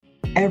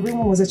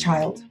everyone was a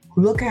child.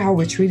 Look at how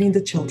we're treating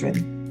the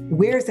children.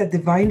 Where is that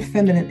divine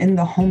feminine in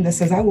the home that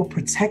says, I will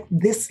protect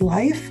this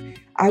life?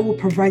 I will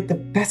provide the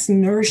best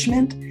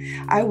nourishment.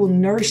 I will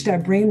nourish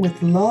that brain with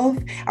love.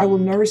 I will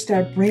nourish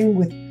that brain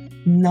with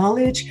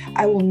knowledge.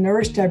 I will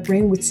nourish that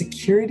brain with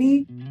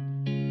security.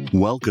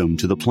 Welcome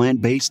to the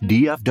Plant-Based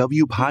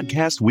DFW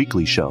Podcast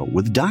Weekly Show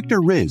with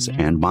Dr. Riz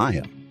and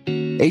Maya,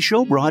 a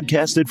show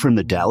broadcasted from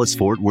the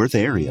Dallas-Fort Worth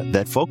area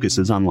that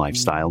focuses on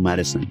lifestyle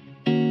medicine.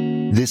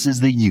 This is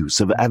the use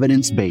of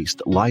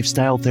evidence-based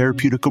lifestyle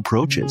therapeutic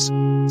approaches,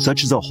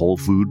 such as a whole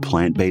food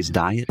plant-based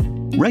diet,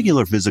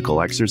 regular physical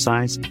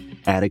exercise,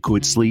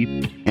 adequate sleep,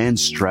 and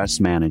stress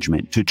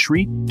management to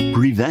treat,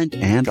 prevent,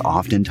 and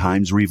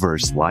oftentimes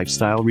reverse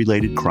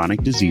lifestyle-related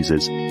chronic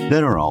diseases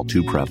that are all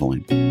too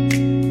prevalent.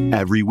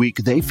 Every week,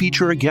 they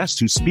feature a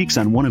guest who speaks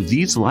on one of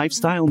these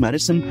lifestyle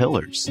medicine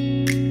pillars.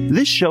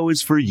 This show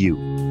is for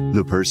you,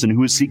 the person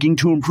who is seeking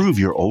to improve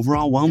your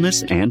overall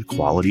wellness and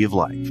quality of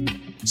life.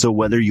 So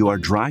whether you are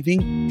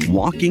driving,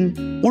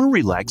 walking, or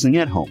relaxing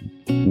at home,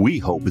 we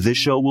hope this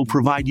show will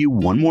provide you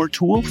one more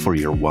tool for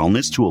your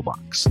wellness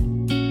toolbox.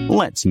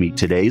 Let's meet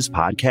today's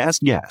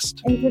podcast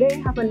guest. And today I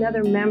have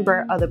another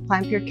member of the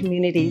Plant Pure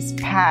Community's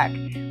PAC,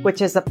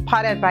 which is the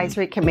Pot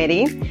Advisory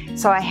Committee.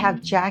 So I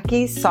have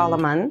Jacque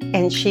Salomon,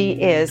 and she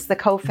is the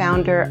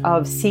co-founder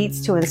of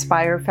Seeds to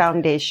Inspire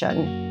Foundation.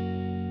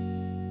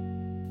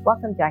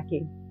 Welcome,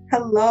 Jacque.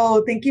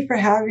 Hello. Thank you for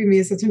having me.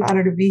 It's such an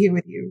honor to be here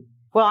with you.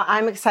 Well,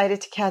 I'm excited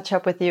to catch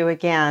up with you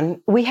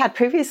again. We had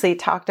previously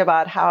talked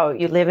about how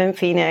you live in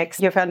Phoenix.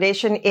 Your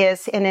foundation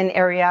is in an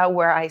area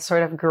where I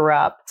sort of grew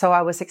up. So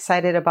I was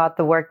excited about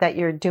the work that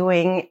you're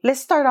doing. Let's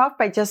start off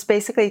by just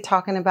basically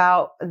talking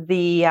about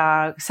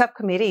the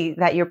subcommittee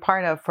that you're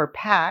part of for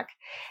PAC,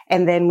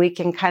 and then we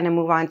can kind of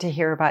move on to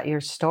hear about your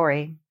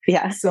story.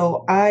 Yeah.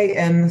 So I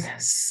am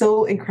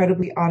so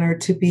incredibly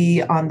honored to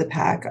be on the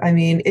PAC. I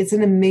mean, it's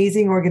an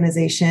amazing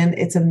organization.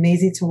 It's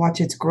amazing to watch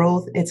its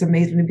growth. It's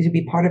amazing to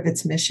be part of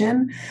its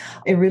mission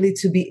and really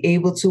to be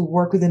able to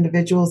work with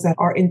individuals that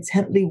are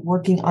intently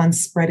working on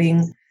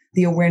spreading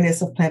the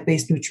awareness of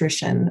plant-based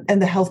nutrition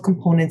and the health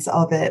components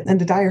of it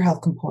and the dire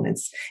health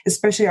components,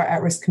 especially our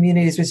at-risk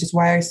communities, which is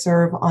why I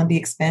serve on the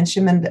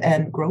expansion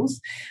and growth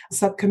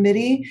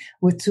subcommittee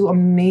with two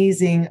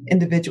amazing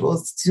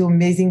individuals, two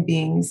amazing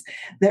beings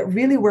that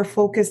really were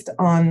focused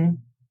on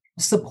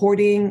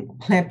supporting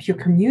Plant Pure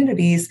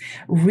communities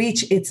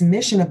reach its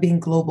mission of being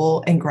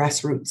global and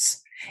grassroots.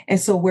 And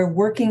so we're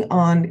working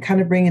on kind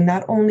of bringing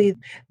not only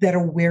that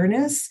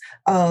awareness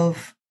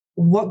of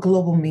what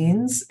global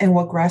means and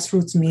what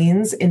grassroots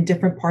means in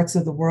different parts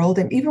of the world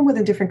and even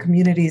within different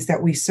communities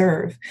that we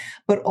serve,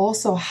 but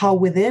also how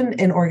within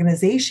an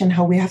organization,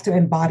 how we have to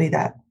embody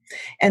that.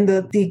 And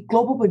the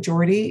global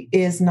majority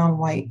is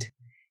non-white.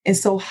 And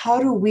so how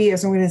do we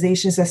as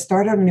organizations that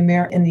start out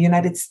in the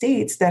United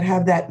States that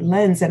have that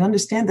lens and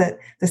understand that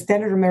the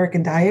standard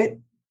American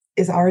diet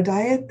is our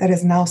diet that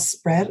has now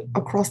spread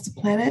across the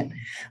planet?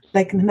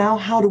 Like now,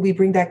 how do we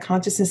bring that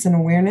consciousness and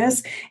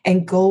awareness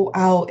and go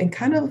out and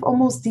kind of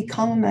almost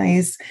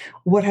decolonize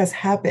what has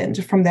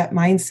happened from that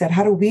mindset?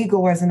 How do we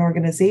go as an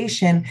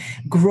organization,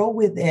 grow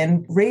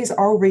within, raise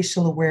our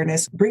racial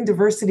awareness, bring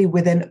diversity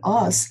within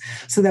us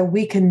so that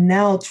we can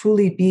now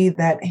truly be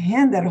that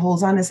hand that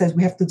holds on and says,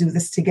 we have to do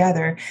this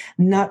together,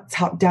 not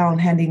top down,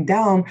 handing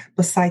down,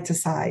 but side to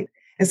side.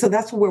 And so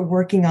that's what we're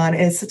working on.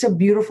 And it's such a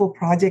beautiful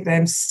project. And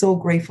I'm so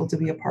grateful to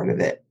be a part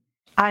of it.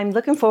 I'm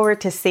looking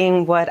forward to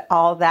seeing what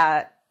all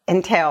that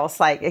entails,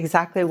 like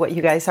exactly what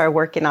you guys are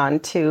working on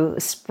to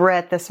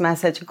spread this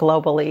message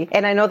globally.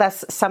 And I know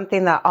that's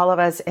something that all of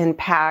us in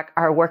PAC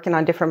are working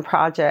on, different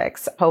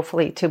projects,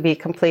 hopefully to be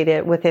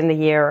completed within the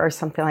year or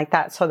something like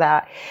that, so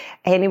that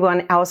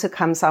anyone else who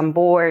comes on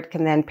board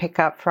can then pick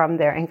up from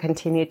there and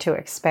continue to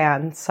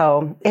expand.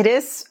 So it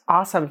is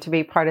awesome to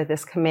be part of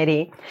this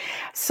committee.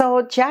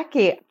 So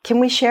Jacque, can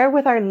we share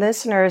with our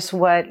listeners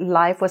what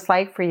life was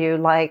like for you?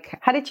 Like,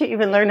 how did you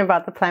even learn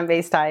about the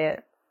plant-based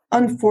diet?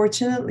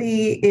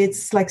 Unfortunately,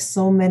 it's like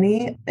so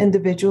many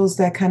individuals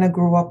that kind of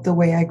grew up the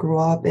way I grew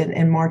up in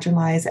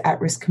marginalized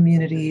at-risk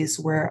communities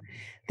where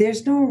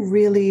there's no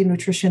really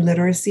nutrition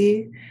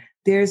literacy.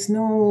 There's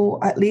no,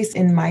 at least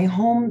in my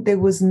home, there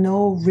was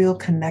no real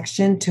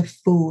connection to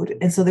food.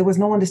 And so there was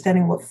no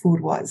understanding what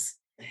food was.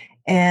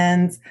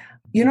 And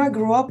I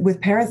grew up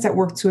with parents that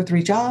worked 2 or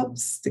 3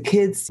 jobs. The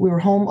kids, we were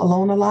home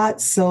alone a lot.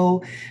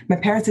 So my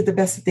parents did the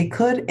best that they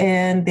could,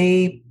 and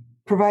they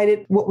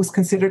provided what was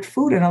considered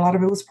food, and a lot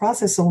of it was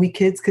processed. So we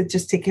kids could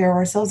just take care of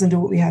ourselves and do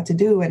what we had to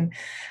do. And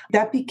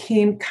that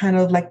became kind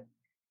of like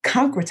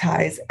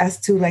concretized as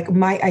to like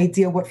my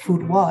idea what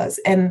food was.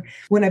 And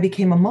when I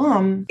became a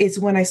mom, is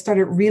when I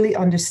started really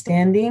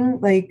understanding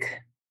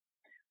like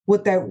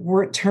what that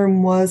word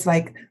term was,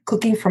 like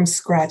cooking from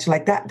scratch.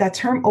 Like that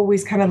term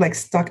always kind of like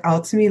stuck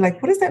out to me.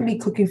 Like, what does that mean,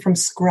 cooking from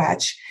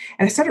scratch?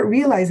 And I started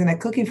realizing that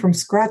cooking from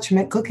scratch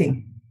meant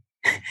cooking.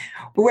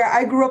 Where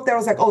I grew up, there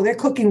was like, oh, they're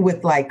cooking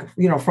with like,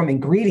 from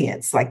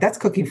ingredients, like that's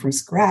cooking from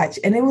scratch.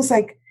 And it was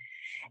like,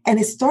 And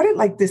it started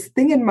like this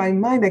thing in my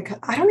mind, like,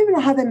 I don't even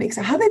know how that makes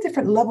it, how there are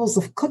different levels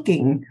of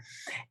cooking.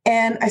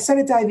 And I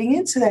started diving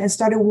into that and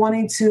started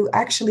wanting to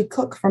actually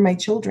cook for my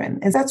children.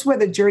 And that's where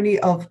the journey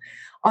of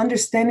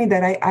understanding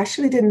that I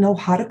actually didn't know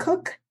how to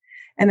cook.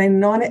 And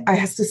I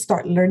had to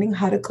start learning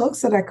how to cook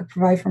so that I could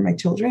provide for my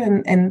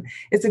children. And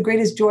it's the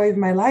greatest joy of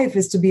my life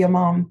is to be a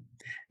mom.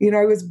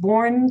 I was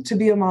born to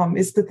be a mom.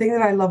 It's the thing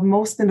that I love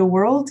most in the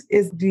world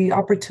is the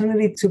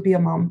opportunity to be a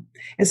mom.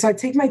 And so I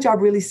take my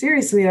job really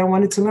seriously. And I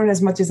wanted to learn as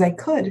much as I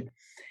could.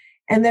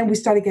 And then we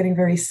started getting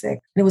very sick.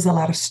 There was a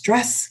lot of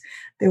stress.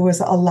 There was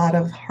a lot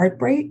of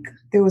heartbreak.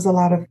 There was a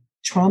lot of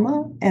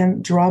trauma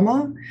and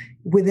drama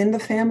within the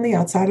family,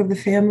 outside of the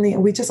family.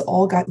 And we just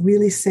all got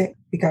really sick.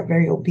 We got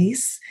very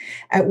obese.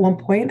 At one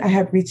point, I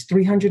had reached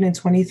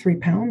 323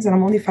 pounds and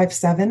I'm only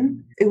 5'7".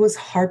 It was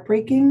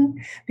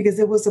heartbreaking because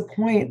there was a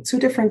point, 2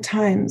 different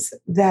times,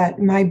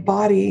 that my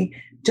body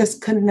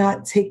just could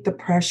not take the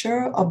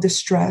pressure of the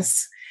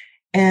stress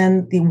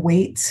and the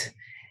weight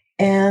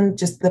and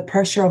just the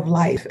pressure of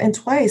life. And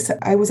twice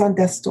I was on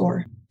death's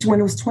door. When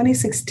it was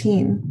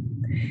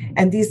 2016,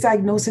 and these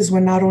diagnoses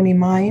were not only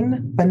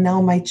mine, but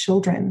now my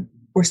children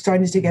were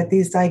starting to get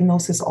these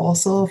diagnoses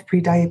also of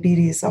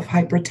prediabetes, of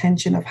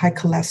hypertension, of high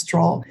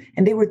cholesterol.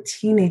 And they were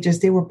teenagers,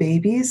 they were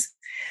babies.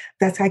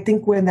 That's, I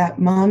think, when that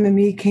mom and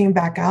me came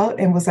back out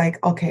and was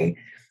like, okay,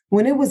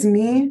 when it was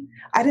me,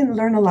 I didn't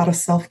learn a lot of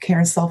self-care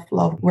and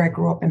self-love where I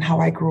grew up and how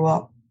I grew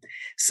up.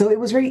 So it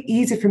was very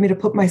easy for me to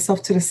put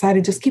myself to the side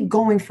and just keep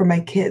going for my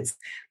kids.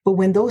 But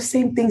when those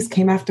same things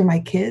came after my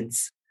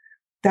kids,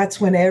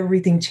 that's when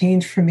everything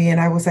changed for me. And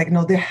I was like,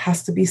 no, there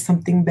has to be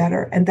something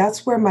better. And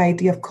that's where my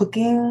idea of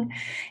cooking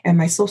and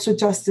my social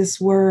justice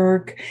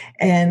work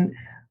and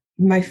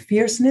my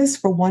fierceness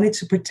for wanting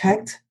to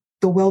protect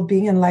the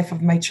well-being and life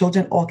of my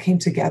children all came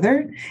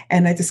together.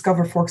 And I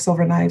discovered Forks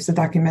Over Knives, the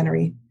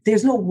documentary.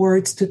 There's no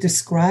words to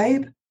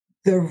describe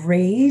the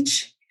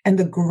rage and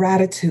the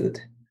gratitude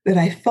that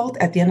I felt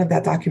at the end of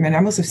that documentary.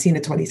 I must have seen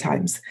it 20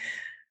 times.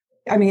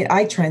 I mean,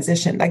 I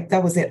transitioned, like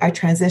that was it. I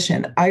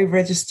transitioned. I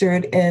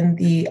registered in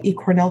the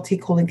Equality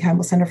Colin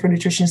Campbell Center for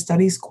Nutrition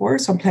Studies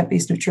course on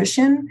plant-based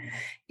nutrition.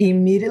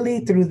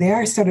 Immediately through there,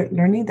 I started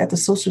learning that the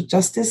social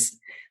justice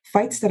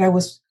fights that I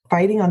was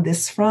fighting on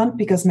this front,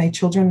 because my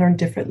children learned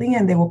differently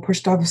and they were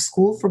pushed out of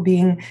school for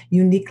being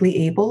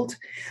uniquely abled,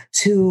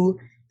 to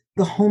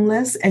the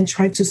homeless and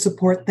trying to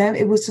support them.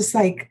 It was just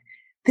like,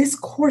 this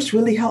course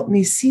really helped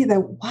me see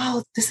that,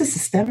 wow, this is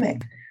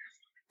systemic.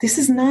 This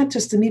is not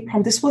just a me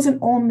problem. This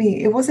wasn't all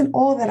me. It wasn't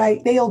all that I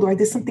failed or I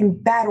did something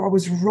bad or I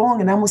was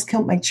wrong and I almost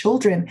killed my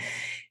children.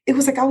 It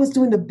was like I was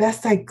doing the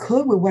best I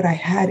could with what I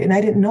had, and I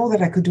didn't know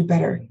that I could do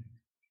better.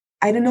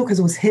 I didn't know because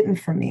it was hidden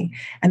from me.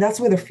 And that's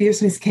where the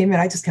fierceness came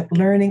in. I just kept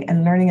learning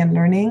and learning and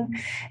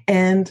learning.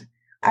 And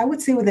I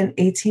would say within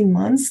 18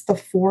 months, the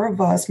 4 of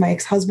us, my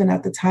ex-husband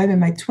at the time and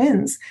my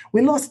twins,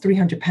 we lost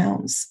 300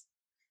 pounds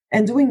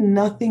and doing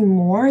nothing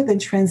more than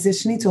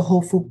transitioning to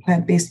whole food,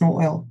 plant-based, no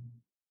oil.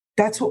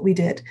 That's what we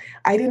did.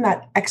 I did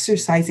not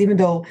exercise, even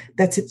though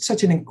that's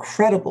such an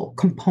incredible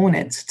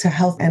component to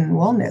health and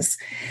wellness.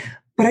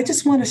 But I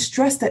just want to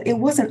stress that it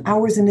wasn't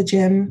hours in the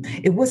gym.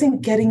 It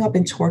wasn't getting up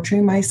and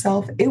torturing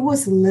myself. It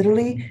was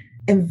literally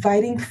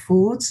inviting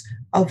foods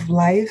of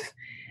life,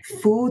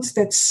 foods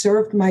that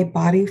served my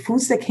body,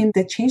 foods that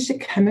changed the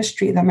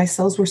chemistry that my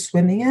cells were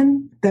swimming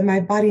in, that my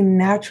body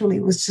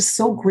naturally was just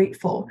so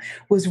grateful,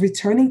 was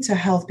returning to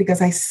health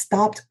because I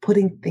stopped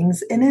putting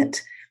things in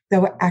it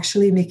that were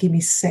actually making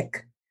me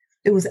sick.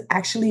 It was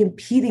actually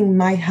impeding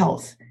my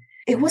health.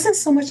 It wasn't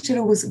so much that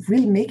it was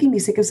really making me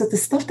sick. It was that the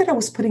stuff that I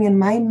was putting in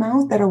my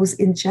mouth, that I was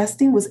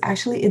ingesting, was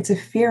actually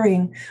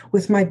interfering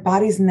with my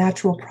body's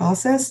natural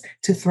process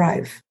to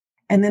thrive.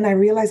 And then I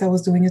realized I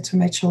was doing it to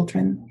my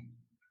children.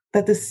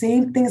 That the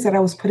same things that I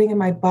was putting in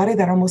my body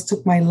that almost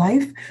took my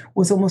life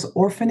was almost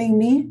orphaning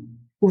me,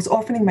 was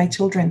orphaning my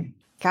children.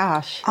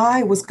 Gosh.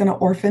 I was going to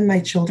orphan my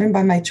children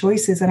by my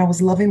choices, and I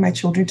was loving my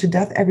children to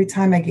death every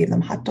time I gave them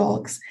hot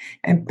dogs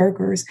and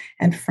burgers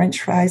and French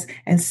fries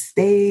and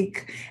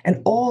steak and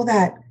all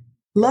that.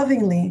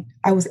 Lovingly,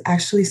 I was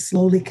actually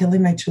slowly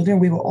killing my children.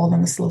 We were all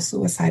on a slow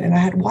suicide, and I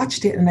had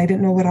watched it and I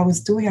didn't know what I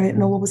was doing. I didn't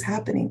know what was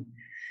happening.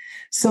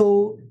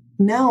 So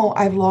now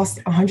I've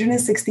lost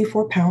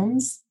 164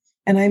 pounds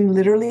and I'm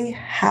literally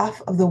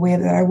half of the way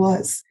that I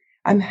was.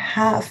 I'm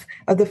half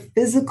of the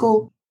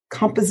physical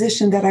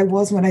composition that I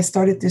was when I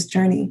started this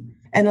journey.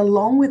 And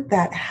along with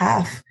that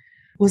half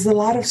was a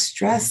lot of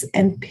stress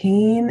and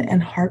pain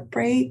and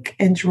heartbreak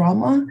and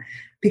drama,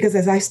 because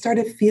as I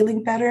started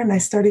feeling better and I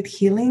started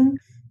healing,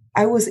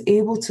 I was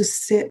able to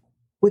sit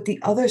with the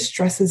other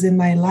stresses in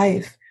my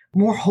life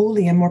more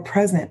wholly and more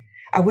present.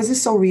 I wasn't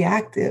so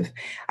reactive.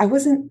 I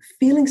wasn't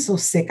feeling so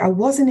sick. I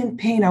wasn't in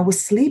pain. I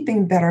was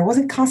sleeping better. I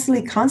wasn't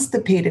constantly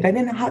constipated. I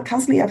didn't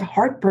constantly have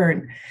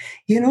heartburn.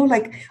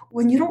 Like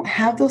when you don't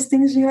have those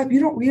things in your life, you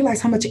don't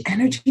realize how much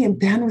energy and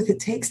bandwidth it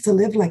takes to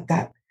live like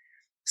that.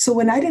 So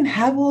when I didn't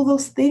have all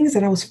those things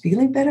and I was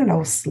feeling better and I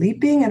was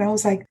sleeping and I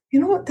was like, you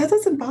know what, that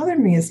doesn't bother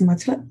me as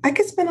much. I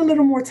could spend a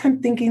little more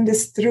time thinking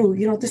this through.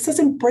 This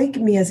doesn't break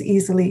me as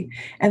easily,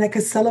 and I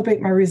could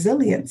celebrate my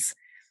resilience.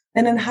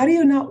 And then how do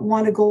you not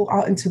want to go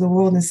out into the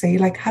world and say,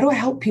 like, how do I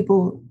help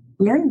people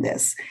learn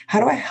this? How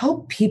do I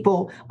help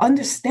people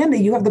understand that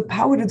you have the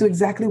power to do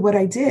exactly what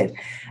I did?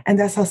 And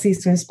that's how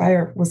Seeds to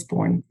Inspire was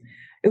born.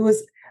 It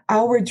was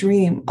our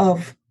dream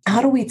of how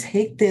do we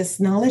take this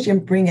knowledge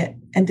and bring it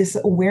and this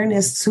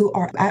awareness to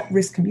our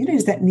at-risk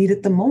communities that need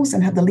it the most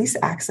and have the least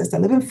access,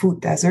 that live in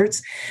food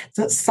deserts,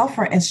 that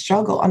suffer and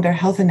struggle under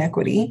health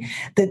inequity,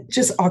 that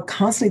just are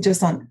constantly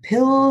just on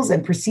pills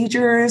and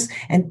procedures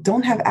and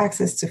don't have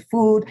access to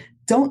food,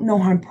 don't know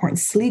how important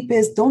sleep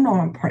is, don't know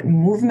how important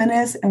movement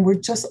is, and we're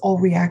just all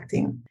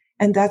reacting.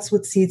 And that's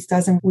what Seeds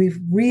does. And we've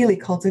really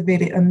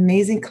cultivated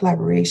amazing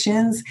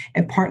collaborations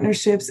and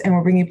partnerships, and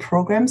we're bringing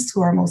programs to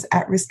our most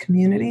at-risk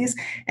communities.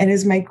 And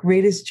it's my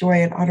greatest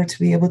joy and honor to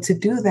be able to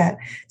do that,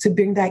 to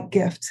bring that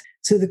gift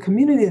to the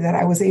community that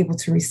I was able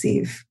to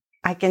receive.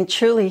 I can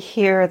truly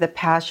hear the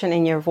passion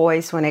in your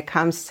voice when it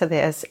comes to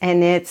this.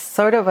 And it's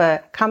sort of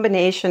a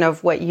combination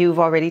of what you've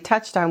already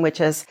touched on, which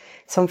is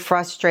some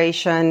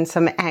frustration,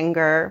 some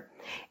anger,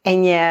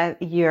 and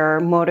yet you're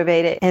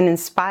motivated and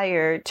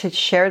inspired to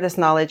share this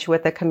knowledge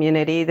with the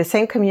community, the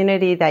same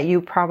community that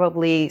you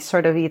probably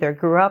sort of either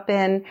grew up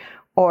in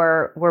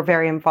or were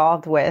very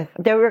involved with.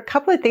 There were a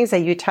couple of things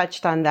that you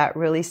touched on that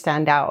really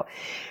stand out.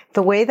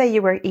 The way that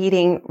you were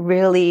eating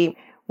really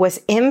was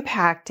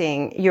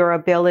impacting your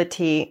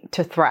ability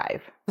to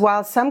thrive.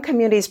 While some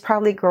communities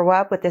probably grow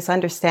up with this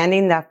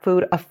understanding that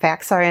food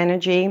affects our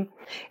energy,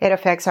 it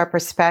affects our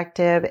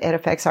perspective, it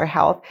affects our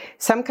health.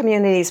 Some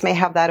communities may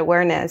have that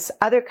awareness.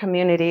 Other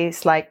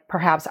communities, like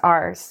perhaps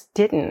ours,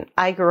 didn't.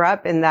 I grew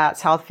up in that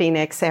South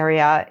Phoenix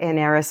area in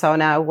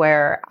Arizona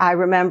where I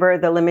remember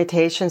the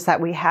limitations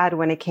that we had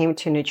when it came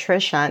to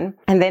nutrition.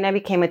 And then I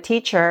became a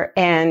teacher,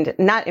 and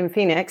not in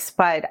Phoenix,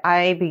 but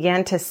I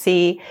began to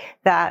see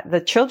that the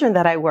children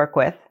that I work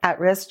with,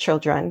 at-risk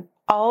children,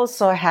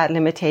 also had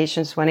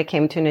limitations when it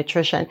came to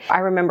nutrition. I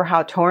remember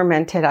how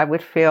tormented I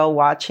would feel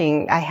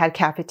I had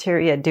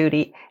cafeteria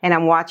duty, and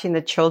I'm watching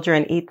the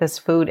children eat this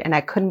food, and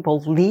I couldn't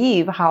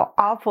believe how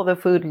awful the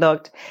food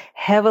looked,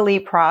 heavily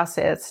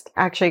processed.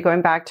 Actually,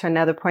 going back to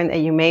another point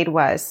that you made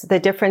was the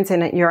difference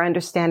in your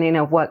understanding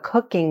of what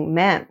cooking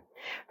meant.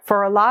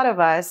 For a lot of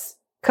us,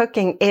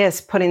 cooking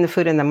is putting the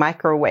food in the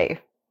microwave,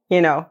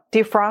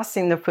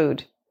 defrosting the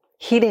food,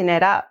 heating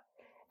it up,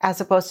 as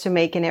opposed to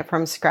making it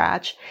from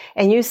scratch.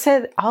 And you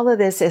said all of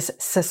this is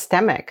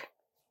systemic.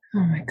 Oh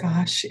my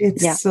gosh.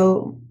 It's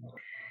so,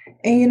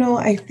 and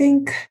I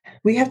think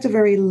we have to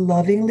very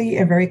lovingly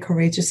and very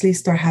courageously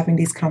start having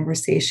these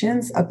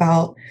conversations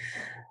about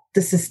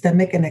the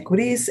systemic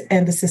inequities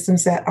and the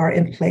systems that are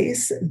in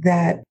place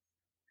that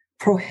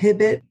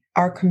prohibit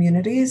our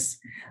communities,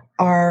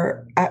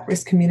 our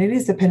at-risk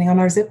communities, depending on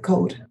our zip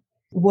code,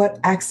 what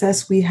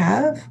access we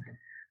have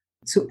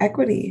to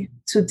equity,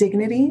 to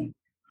dignity,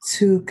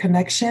 to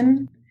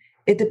connection.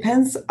 It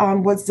depends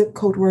on what zip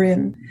code we're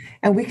in.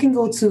 And we can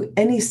go to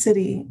any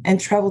city and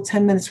travel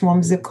 10 minutes from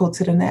one zip code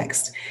to the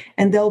next.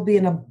 And there'll be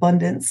an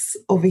abundance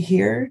over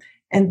here,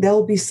 and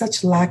there'll be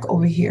such lack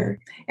over here.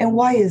 And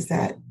why is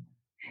that?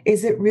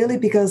 Is it really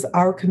because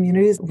our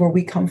communities where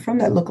we come from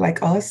that look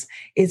like us?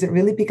 Is it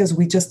really because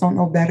we just don't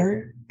know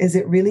better? Is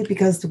it really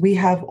because we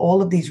have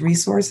all of these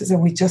resources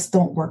and we just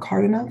don't work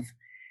hard enough?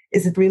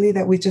 Is it really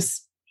that we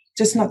just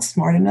not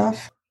smart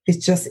enough? It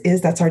just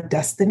is. That's our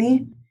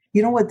destiny.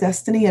 You know what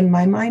destiny in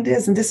my mind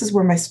is? And this is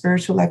where my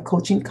spiritual life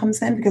coaching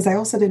comes in, because I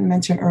also didn't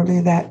mention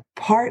earlier that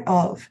part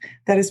of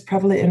that is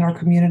prevalent in our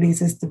communities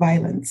is the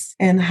violence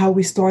and how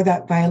we store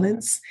that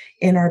violence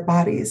in our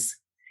bodies.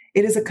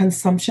 It is a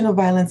consumption of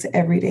violence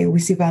every day. We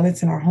see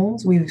violence in our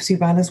homes. We see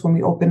violence when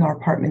we open our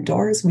apartment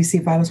doors. We see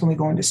violence when we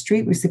go on the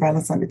street. We see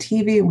violence on the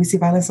TV, and we see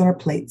violence on our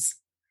plates.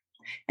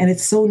 And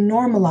it's so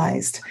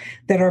normalized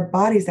that our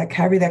bodies that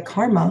carry that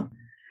karma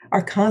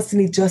are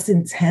constantly just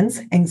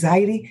intense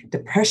anxiety,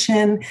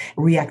 depression,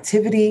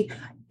 reactivity.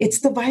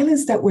 It's the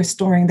violence that we're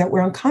storing that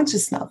we're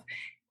unconscious of.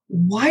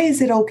 Why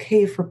is it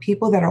okay for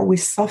people that are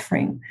always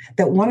suffering,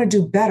 that want to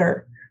do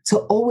better, to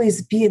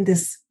always be in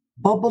this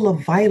bubble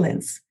of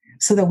violence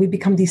so that we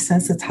become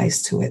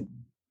desensitized to it?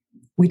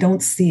 We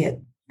don't see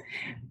it.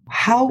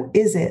 How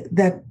is it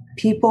that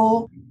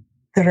people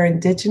that are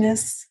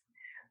indigenous,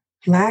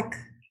 Black,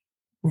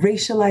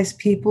 racialized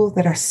people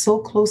that are so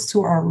close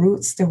to our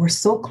roots, that we're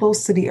so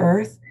close to the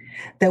earth,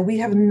 that we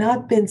have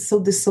not been so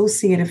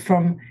dissociated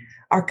from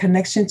our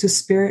connection to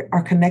spirit,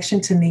 our connection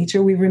to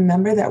nature? We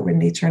remember that we're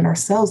nature in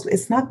ourselves.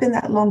 It's not been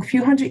that long. A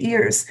few hundred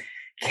years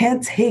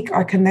can't take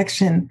our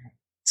connection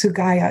to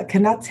Gaia,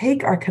 cannot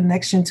take our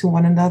connection to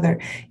one another,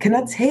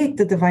 cannot take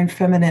the divine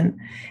feminine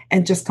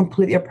and just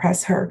completely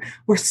oppress her.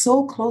 We're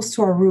so close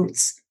to our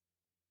roots.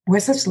 We're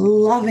such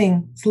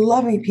loving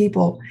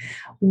people.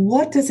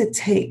 What does it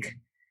take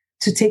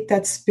to take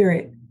that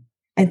spirit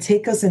and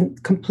take us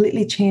and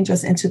completely change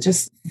us into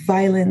just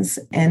violence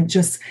and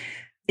just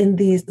in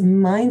these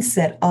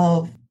mindset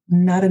of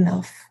not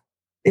enough.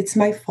 It's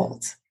my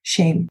fault.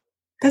 Shame.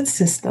 That's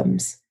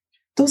systems.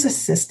 Those are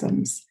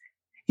systems.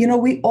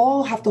 We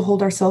all have to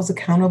hold ourselves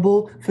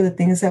accountable for the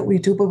things that we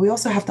do, but we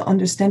also have to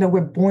understand that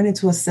we're born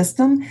into a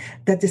system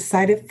that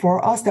decided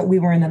for us that we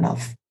weren't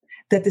enough,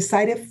 that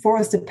decided for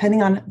us,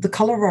 depending on the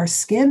color of our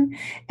skin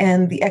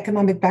and the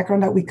economic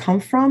background that we come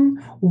from,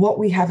 what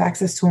we have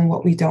access to and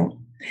what we don't.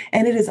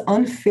 And it is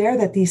unfair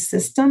that these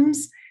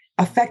systems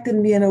affected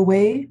me in a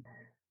way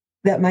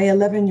that my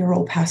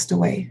 11-year-old passed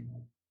away,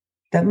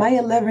 that my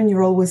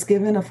 11-year-old was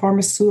given a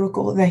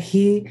pharmaceutical, that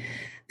he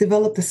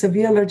developed a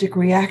severe allergic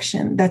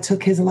reaction that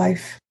took his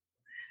life.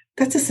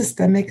 That's a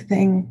systemic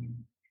thing.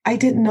 I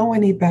didn't know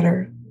any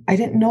better. I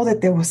didn't know that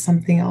there was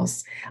something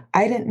else.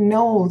 I didn't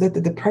know that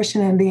the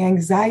depression and the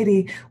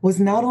anxiety was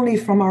not only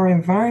from our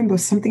environment, but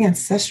something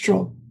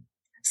ancestral,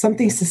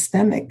 something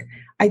systemic.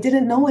 I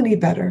didn't know any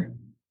better.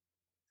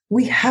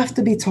 We have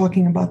to be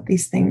talking about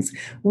these things.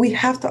 We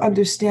have to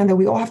understand that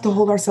we all have to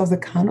hold ourselves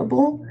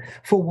accountable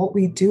for what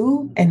we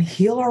do and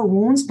heal our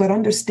wounds, but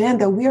understand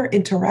that we are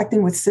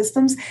interacting with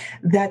systems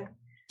that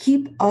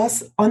keep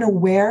us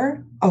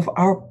unaware of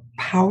our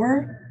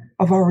power,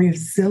 of our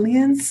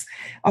resilience,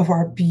 of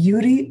our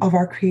beauty, of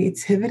our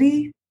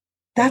creativity.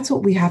 That's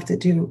what we have to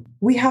do.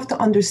 We have to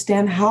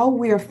understand how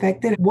we're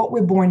affected, what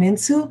we're born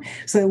into,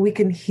 so that we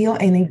can heal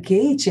and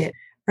engage it,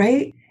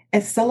 right?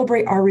 And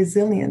celebrate our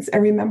resilience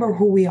and remember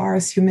who we are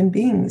as human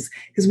beings,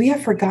 because we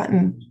have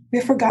forgotten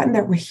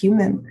that we're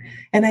human.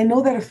 And I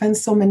know that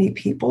offends so many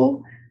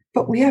people,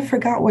 but we have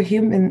forgotten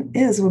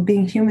what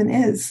being human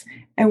is.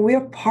 And we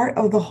are part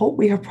of the whole.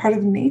 We are part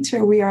of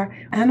nature. We are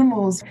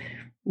animals.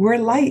 We're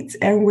light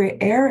and we're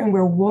air and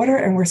we're water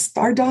and we're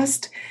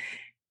stardust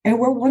and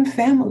we're one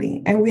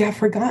family. And we have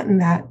forgotten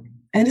that.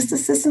 And it's the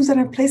systems that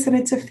are in place that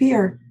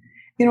interfere.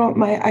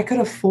 I could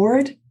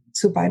afford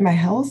to buy my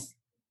health.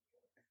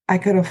 I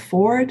could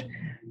afford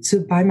to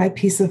buy my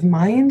peace of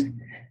mind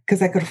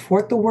because I could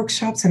afford the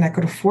workshops and I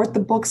could afford the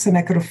books and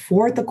I could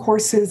afford the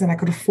courses and I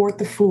could afford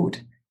the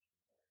food.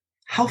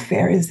 How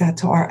fair is that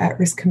to our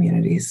at-risk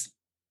communities?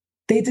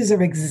 They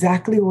deserve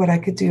exactly what I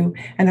could do.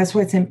 And that's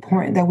why it's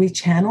important that we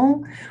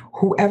channel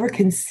whoever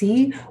can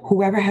see,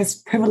 whoever has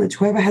privilege,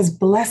 whoever has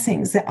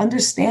blessings, that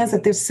understands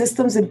that there's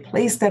systems in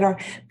place that are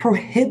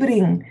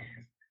putting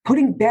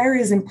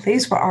barriers in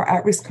place for our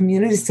at-risk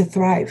communities to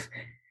thrive.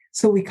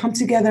 So we come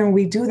together and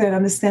we do that,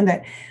 understand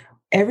that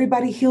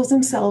everybody heals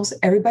themselves.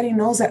 Everybody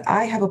knows that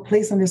I have a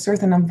place on this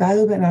earth and I'm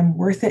valuable and I'm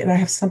worth it and I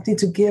have something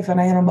to give and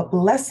I am a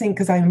blessing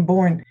because I am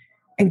born.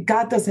 And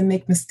God doesn't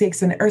make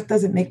mistakes and the earth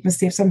doesn't make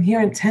mistakes. I'm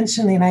here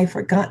intentionally and I've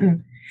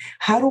forgotten.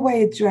 How do I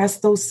address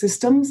those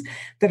systems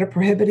that are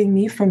prohibiting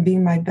me from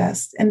being my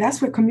best? And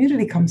that's where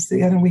community comes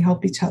together and we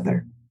help each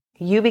other.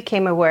 You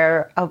became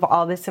aware of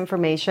all this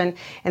information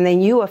and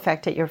then you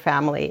affected your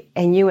family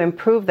and you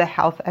improved the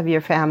health of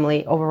your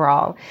family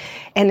overall.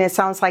 And it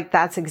sounds like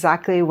that's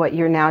exactly what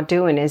you're now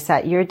doing, is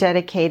that you're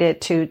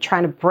dedicated to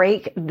trying to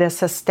break the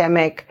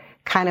systemic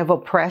kind of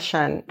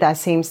oppression that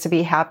seems to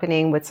be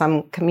happening with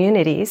some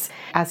communities.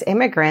 As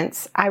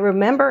immigrants, I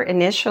remember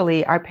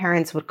initially our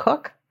parents would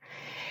cook,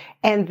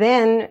 and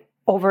then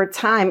over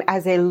time,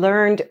 as they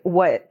learned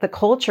what the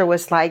culture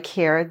was like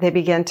here, they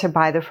began to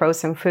buy the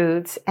frozen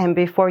foods. And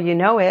before you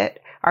know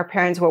it, our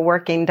parents were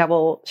working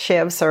double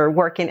shifts or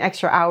working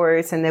extra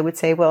hours. And they would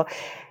say, well,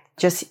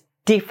 just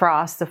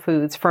defrost the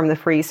foods from the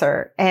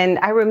freezer. And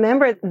I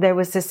remember there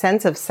was this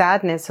sense of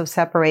sadness, of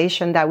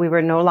separation, that we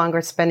were no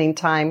longer spending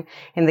time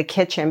in the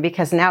kitchen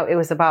because now it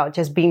was about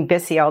just being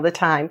busy all the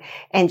time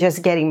and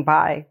just getting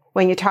by.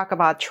 When you talk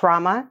about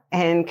trauma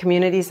and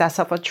communities that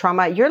suffer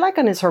trauma, you're like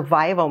in a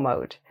survival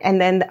mode.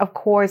 And then, of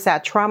course,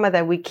 that trauma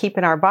that we keep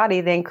in our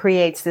body then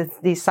creates this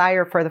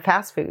desire for the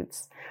fast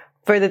foods,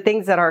 for the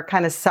things that are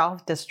kind of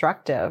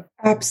self-destructive.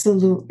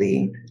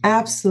 Absolutely.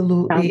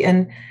 Absolutely.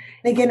 And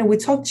again, we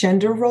talk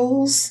gender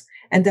roles,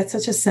 and that's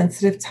such a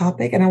sensitive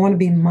topic. And I want to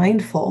be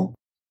mindful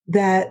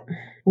that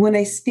when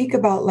I speak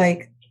about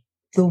like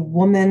the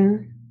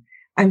woman,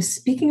 I'm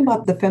speaking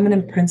about the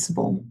feminine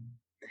principle.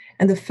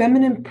 And the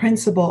feminine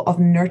principle of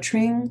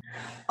nurturing,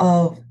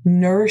 of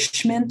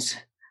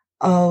nourishment,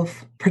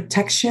 of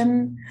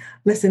protection.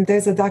 Listen,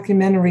 there's a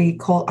documentary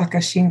called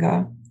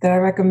Akashinga that I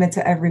recommend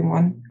to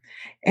everyone.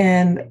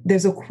 And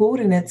there's a quote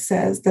in it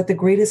says that the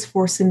greatest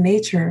force in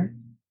nature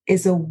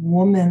is a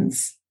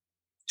woman's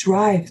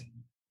drive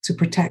to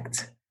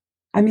protect.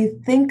 I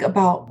mean, think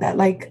about that,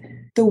 like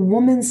the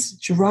woman's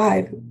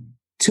drive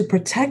to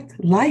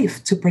protect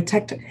life, to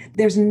protect.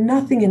 There's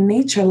nothing in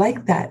nature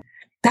like that.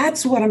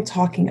 That's what I'm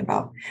talking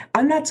about.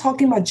 I'm not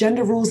talking about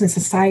gender rules in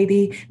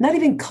society, not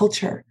even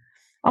culture.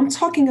 I'm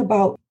talking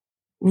about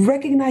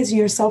recognizing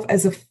yourself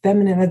as a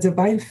feminine, a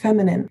divine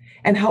feminine,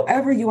 and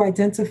however you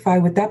identify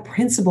with that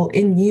principle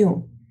in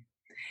you.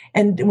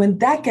 And when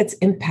that gets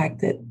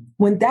impacted,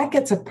 when that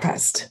gets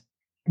oppressed,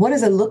 what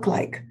does it look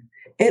like?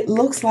 It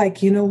looks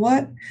like, you know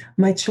what?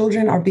 My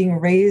children are being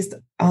raised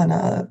on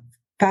a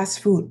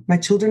fast food. My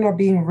children are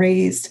being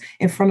raised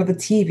in front of the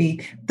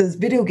TV. The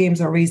video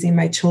games are raising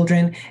my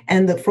children,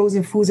 and the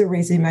frozen foods are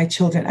raising my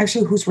children.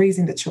 Actually, who's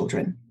raising the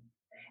children?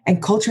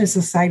 And culture and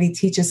society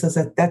teaches us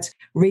that that's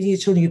raising your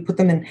children. You put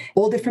them in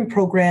all different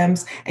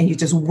programs and you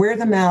just wear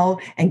them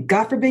out. And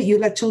God forbid you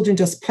let children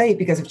just play,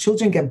 because if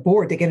children get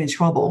bored, they get in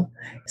trouble.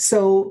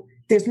 So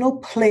there's no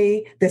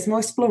play, there's no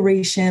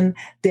exploration,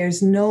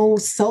 there's no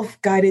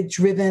self-guided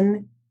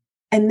driven.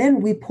 And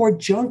then we pour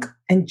junk,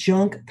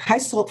 high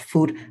salt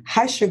food,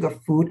 high sugar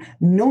food,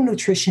 no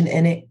nutrition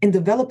in it, in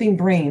developing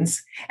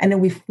brains. And then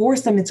we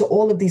force them into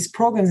all of these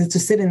programs and to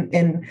sit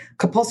in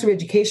compulsory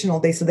education all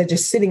day. So they're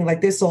just sitting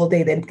like this all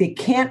day. Then they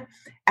can't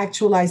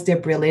actualize their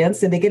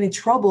brilliance, and they get in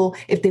trouble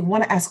if they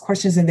want to ask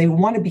questions and they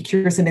want to be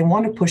curious and they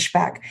want to push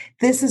back.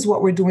 This is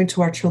what we're doing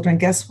to our children.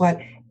 Guess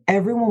what?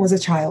 Everyone was a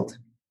child.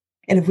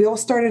 And if we all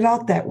started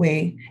out that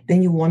way,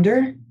 then you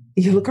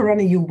look around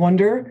and you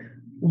wonder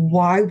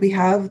why we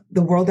have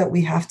the world that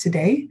we have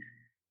today.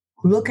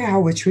 Look at how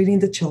we're treating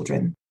the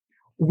children.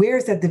 Where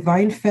is that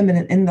divine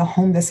feminine in the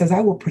home that says,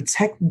 I will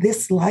protect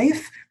this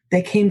life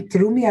that came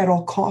through me at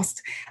all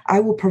costs.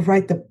 I will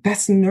provide the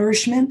best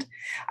nourishment.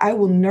 I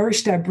will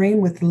nourish that brain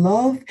with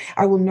love.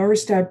 I will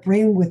nourish that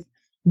brain with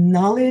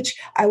knowledge.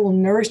 I will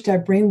nourish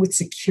that brain with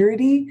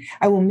security.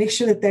 I will make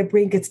sure that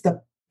brain gets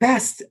the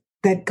best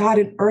that God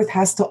and earth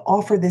has to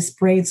offer this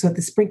brain, so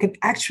this brain can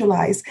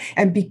actualize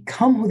and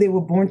become who they were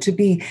born to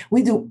be.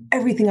 We do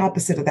everything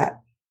opposite of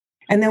that.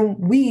 And then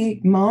we,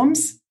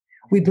 moms,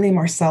 we blame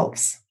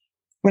ourselves.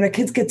 When our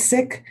kids get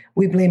sick,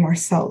 we blame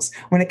ourselves.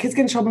 When our kids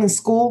get in trouble in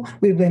school,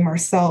 we blame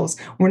ourselves.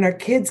 When our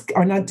kids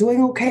are not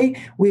doing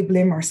okay, we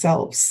blame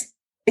ourselves.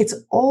 It's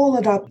all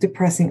about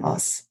depressing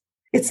us.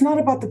 It's not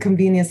about the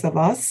convenience of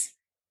us.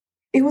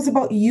 It was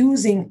about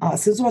using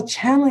us. It was about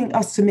channeling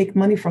us to make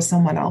money for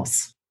someone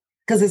else.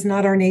 Because it's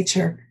not our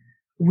nature.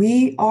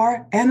 We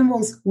are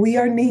animals. We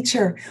are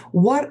nature.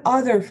 What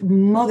other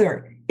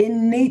mother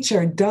in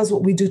nature does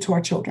what we do to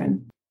our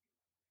children?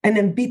 And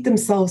then beat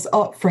themselves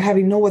up for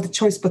having no other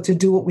choice but to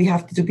do what we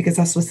have to do because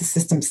that's what the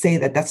systems say,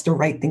 that that's the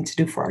right thing to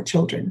do for our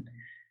children.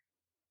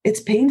 It's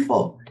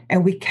painful.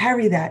 And we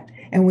carry that.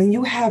 And when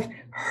you have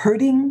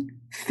hurting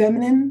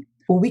feminine,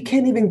 where we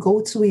can't even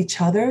go to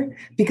each other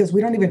because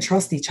we don't even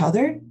trust each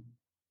other,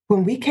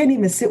 when we can't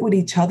even sit with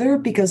each other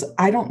because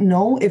I don't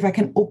know if I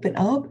can open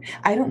up.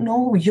 I don't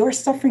know, you're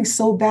suffering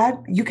so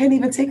bad. You can't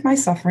even take my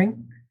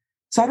suffering.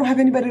 So I don't have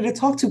anybody to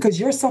talk to because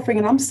you're suffering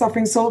and I'm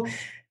suffering. So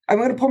I'm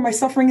going to pour my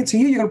suffering into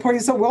you. You're going to pour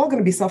yourself. We're all going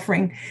to be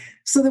suffering.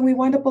 So then we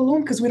wind up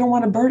alone because we don't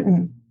want a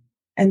burden.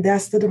 And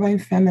that's the divine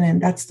feminine.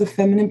 That's the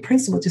feminine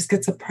principle. It just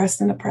gets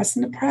oppressed and oppressed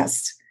and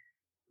oppressed.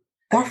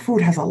 Our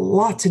food has a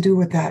lot to do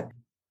with that.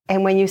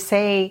 And when you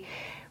say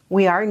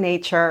we are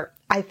nature,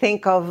 I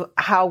think of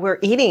how we're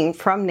eating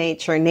from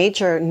nature.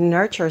 Nature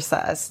nurtures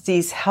us,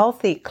 these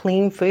healthy,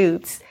 clean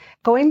foods.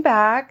 Going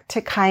back to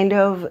kind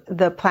of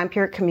the Plant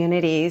Pure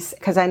communities,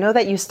 because I know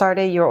that you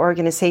started your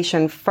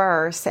organization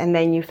first and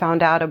then you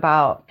found out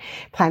about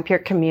Plant Pure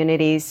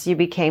communities. You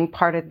became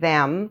part of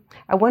them.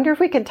 I wonder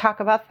if we can talk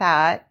about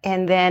that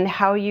and then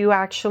how you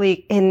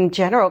actually, in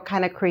general,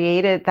 kind of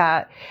created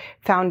that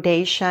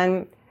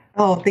foundation.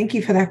 Oh, thank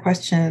you for that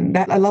question.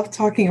 I love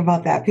talking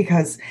about that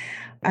because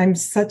I'm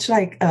such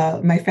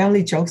my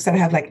family jokes that I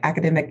have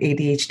academic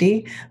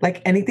ADHD.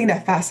 Anything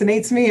that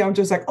fascinates me, I'm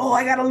just oh,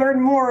 I got to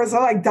learn more. So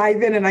I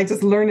dive in and I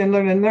just learn and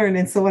learn and learn.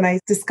 And so when I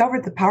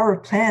discovered the power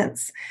of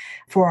plants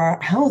for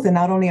our health, and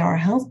not only our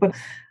health, but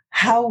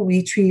how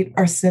we treat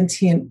our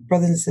sentient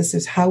brothers and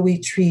sisters, how we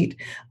treat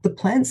the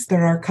plants that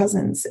are our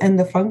cousins and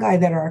the fungi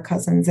that are our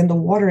cousins and the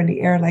water and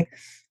the air,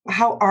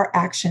 how our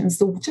actions,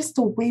 just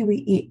the way we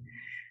eat,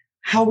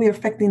 how we're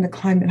affecting the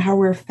climate, how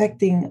we're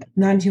affecting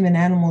non-human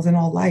animals and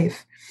all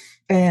life.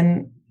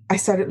 And I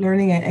started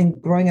learning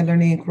and growing and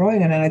learning and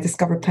growing. And then I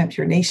discovered Plant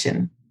Pure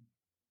Nation.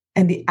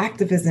 And the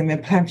activism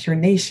in Plant Pure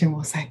Nation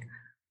was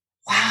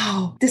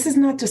wow, this is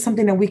not just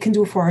something that we can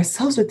do for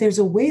ourselves, but there's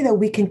a way that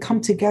we can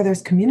come together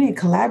as community,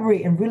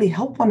 collaborate, and really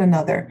help one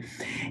another.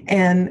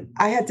 And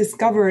I had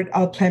discovered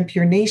Plant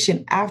Pure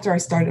Nation after I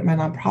started my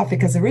nonprofit,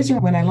 because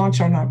originally when I launched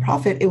our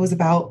nonprofit, it was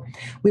about,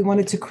 we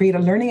wanted to create a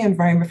learning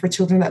environment for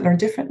children that learn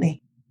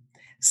differently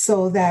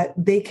so that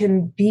they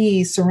can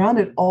be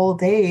surrounded all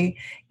day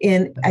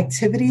in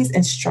activities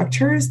and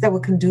structures that were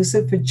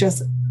conducive for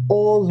just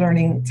all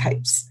learning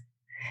types.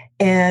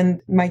 And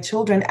my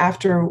children,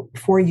 after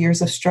 4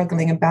 years of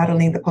struggling and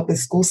battling the public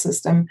school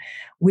system,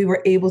 we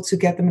were able to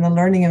get them in a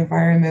learning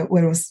environment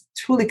where it was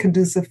truly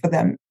conducive for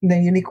them,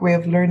 their unique way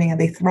of learning, and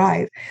they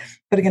thrive.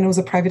 But again, it was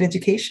a private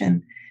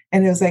education.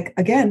 And it was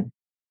again,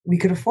 we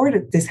could afford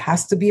it. This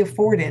has to be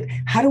afforded.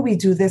 How do we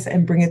do this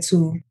and bring it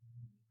to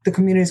the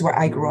communities where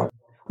I grew up?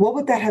 What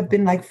would that have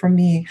been like for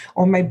me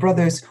or my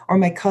brothers or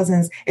my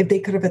cousins if they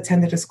could have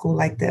attended a school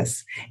like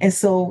this? And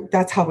so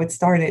that's how it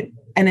started.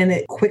 And then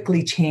it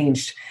quickly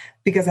changed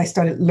because I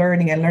started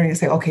learning and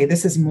say, okay,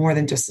 this is more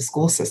than just the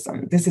school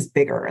system. This is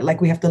bigger.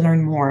 We have to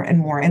learn more and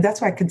more. And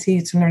that's why I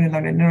continue to learn and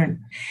learn and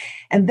learn.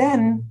 And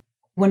then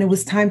when it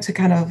was time to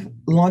kind of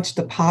launch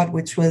the pod,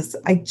 which was,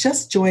 I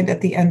just joined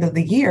at the end of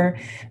the year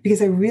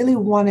because I really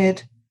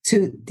wanted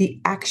the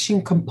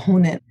action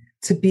component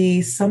to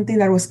be something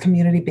that was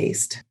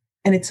community-based.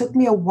 And it took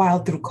me a while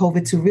through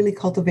COVID to really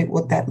cultivate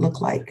what that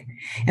looked like.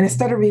 And I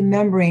started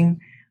remembering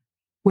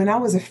when I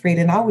was afraid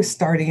and I was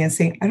starting and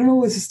saying, I don't know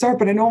where to start,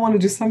 but I know I want to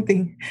do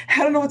something.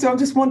 I don't know what to do. I'm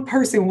just one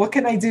person. What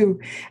can I do?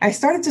 I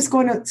started just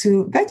going out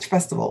to veg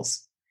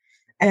festivals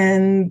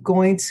and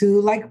going to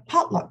like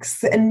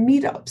potlucks and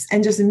meetups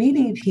and just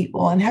meeting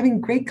people and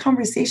having great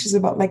conversations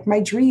about like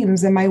my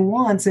dreams and my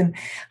wants and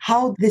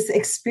how this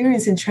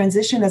experience and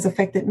transition has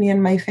affected me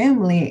and my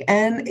family.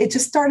 And it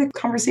just started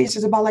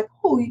conversations about like,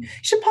 oh, you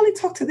should probably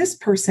talk to this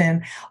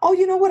person. Oh,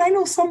 you know what? I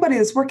know somebody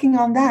that's working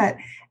on that.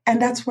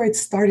 And that's where it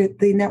started,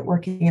 the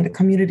networking and the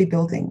community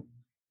building.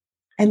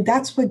 And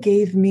that's what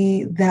gave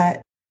me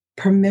that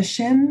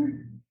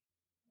permission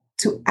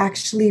to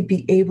actually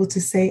be able to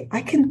say,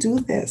 I can do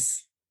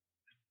this.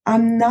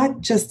 I'm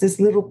not just this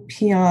little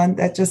peon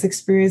that just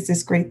experienced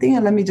this great thing.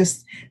 And let me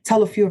just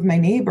tell a few of my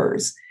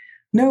neighbors.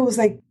 No, it was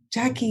like,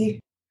 Jacque,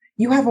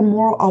 you have a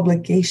moral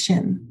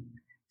obligation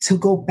to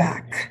go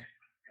back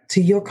to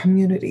your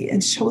community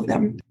and show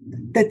them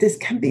that this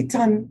can be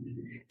done.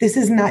 This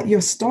is not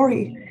your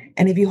story.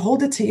 And if you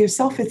hold it to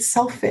yourself, it's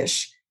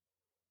selfish.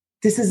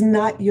 This is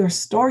not your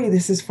story.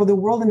 This is for the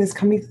world and it's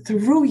coming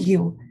through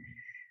you.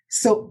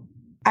 So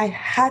I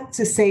had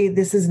to say,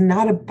 this is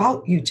not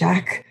about you,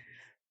 Jacque.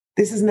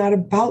 This is not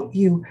about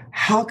you.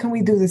 How can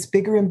we do this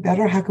bigger and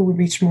better? How can we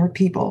reach more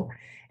people?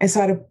 And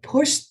so I had to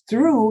push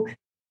through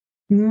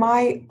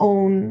my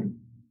own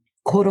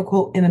quote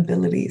unquote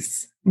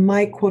inabilities,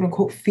 my quote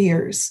unquote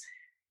fears,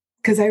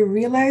 because I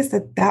realized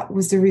that that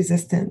was the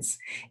resistance.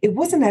 It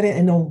wasn't that I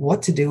didn't know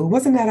what to do. It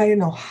wasn't that I didn't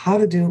know how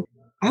to do.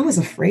 I was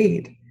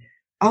afraid.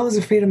 I was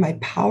afraid of my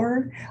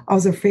power. I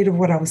was afraid of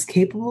what I was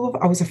capable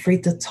of. I was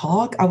afraid to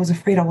talk. I was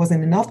afraid I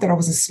wasn't enough, that I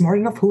wasn't smart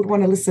enough. Who would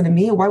want to listen to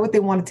me? Why would they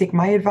want to take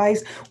my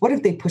advice? What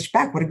if they push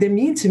back? What if they're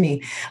mean to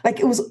me? Like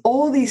it was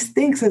all these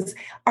things. As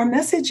our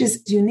message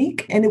is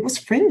unique and it was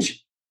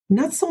fringe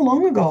not so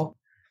long ago.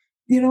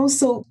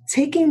 So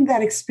taking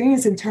that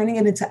experience and turning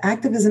it into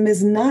activism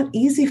is not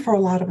easy for a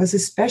lot of us,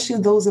 especially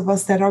those of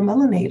us that are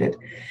melanated.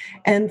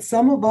 And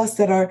some of us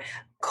that are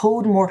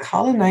code more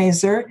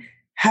colonizer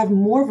have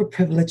more of a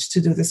privilege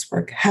to do this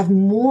work, have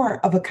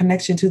more of a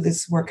connection to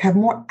this work, have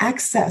more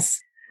access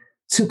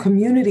to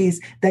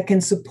communities that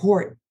can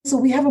support. So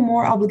we have a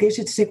more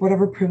obligation to take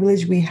whatever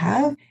privilege we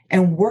have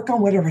and work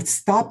on whatever's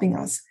stopping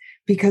us,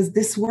 because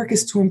this work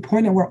is too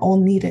important and we're all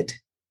needed.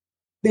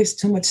 There's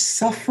too much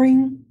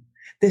suffering.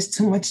 There's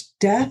too much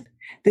death.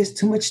 There's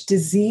too much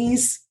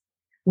disease.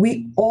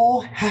 We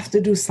all have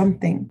to do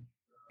something.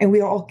 And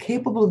we are all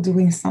capable of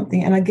doing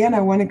something. And again,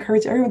 I want to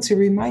encourage everyone to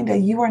remind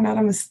that you are not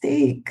a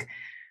mistake.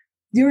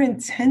 You're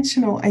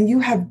intentional and you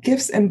have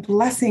gifts and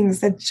blessings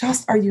that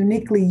just are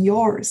uniquely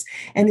yours.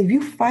 And if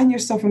you find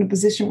yourself in a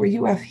position where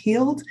you have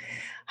healed,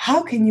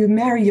 how can you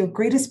marry your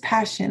greatest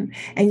passion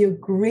and your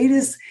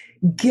greatest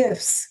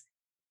gifts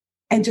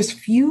and just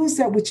fuse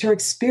that with your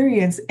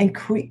experience and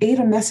create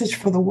a message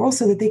for the world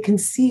so that they can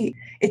see?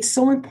 It's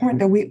so important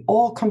that we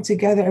all come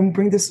together and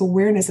bring this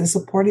awareness and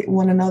support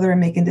one another in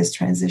making this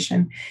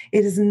transition.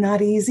 It is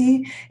not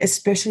easy,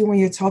 especially when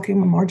you're talking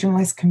about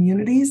marginalized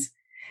communities.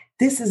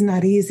 This is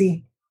not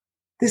easy.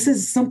 This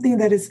is something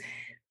that is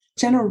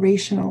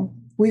generational.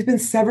 We've been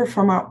severed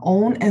from our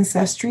own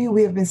ancestry.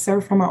 We have been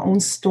severed from our own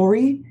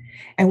story,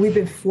 and we've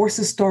been forced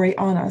a story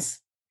on us.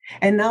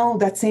 And now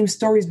that same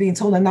story is being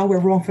told, and now we're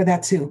wrong for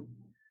that too.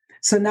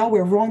 So now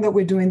we're wrong that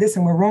we're doing this,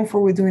 and we're wrong for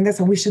we're doing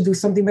this, and we should do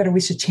something better. We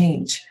should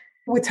change.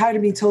 We're tired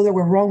of being told that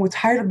we're wrong. We're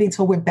tired of being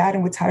told we're bad,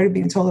 and we're tired of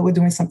being told that we're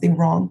doing something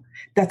wrong.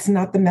 That's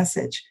not the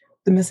message.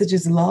 The message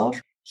is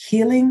love,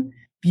 healing,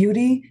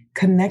 beauty,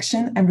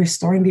 connection, and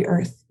restoring the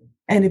earth.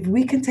 And if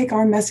we can take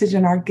our message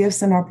and our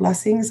gifts and our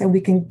blessings and we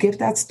can give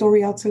that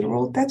story out to the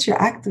world, that's your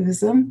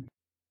activism.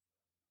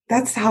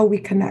 That's how we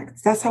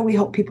connect. That's how we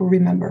help people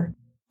remember.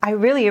 I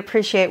really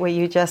appreciate what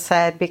you just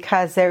said,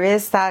 because there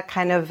is that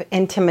kind of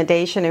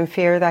intimidation and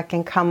fear that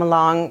can come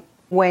along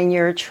when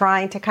you're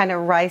trying to kind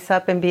of rise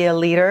up and be a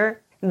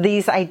leader.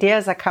 These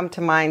ideas that come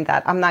to mind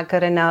that I'm not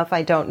good enough,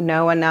 I don't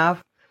know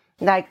enough.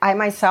 Like I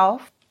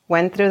myself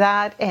went through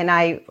that, and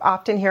I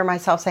often hear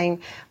myself saying,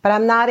 but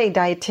I'm not a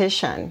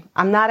dietitian.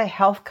 I'm not a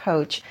health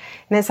coach.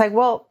 And it's like,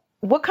 well,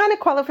 what kind of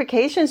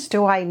qualifications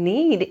do I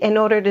need in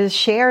order to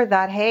share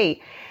that,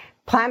 hey,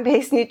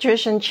 plant-based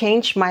nutrition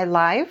changed my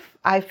life.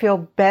 I feel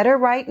better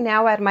right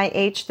now at my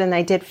age than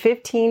I did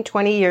 15,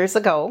 20 years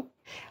ago.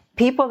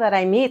 People that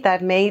I meet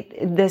that made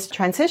this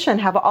transition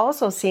have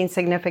also seen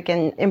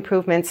significant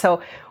improvements.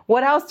 So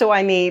what else do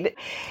I need?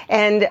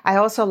 And I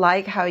also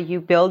like how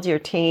you build your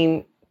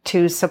team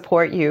to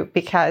support you,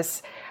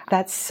 because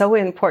that's so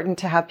important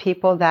to have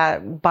people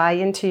that buy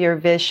into your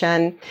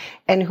vision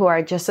and who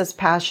are just as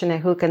passionate,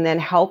 who can then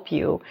help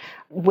you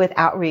with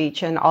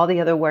outreach and all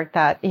the other work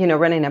that,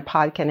 running a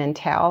pod can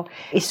entail.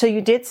 So you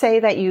did say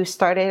that you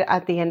started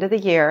at the end of the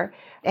year.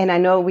 And I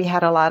know we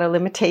had a lot of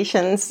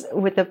limitations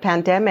with the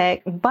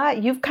pandemic,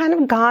 but you've kind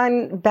of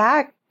gone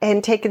back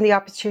and taken the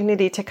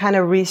opportunity to kind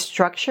of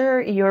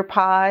restructure your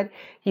pod.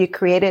 You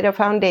created a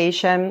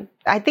foundation.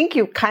 I think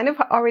you kind of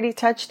already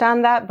touched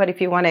on that, but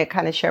if you want to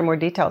kind of share more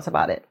details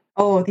about it.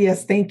 Oh,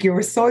 yes. Thank you.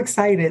 We're so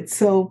excited.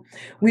 So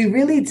we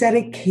really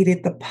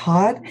dedicated the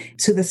pod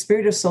to the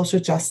spirit of social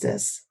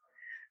justice,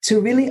 to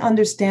really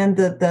understand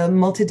the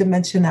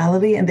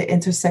multidimensionality and the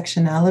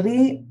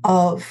intersectionality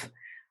of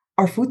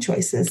our food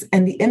choices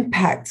and the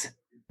impact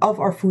of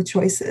our food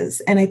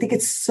choices. And I think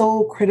it's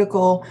so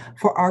critical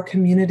for our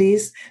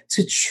communities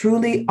to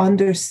truly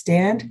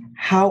understand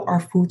how our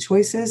food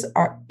choices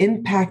are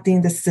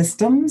impacting the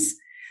systems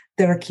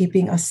that are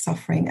keeping us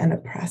suffering and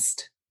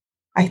oppressed.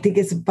 I think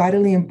it's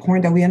vitally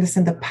important that we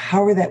understand the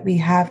power that we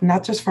have,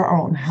 not just for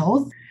our own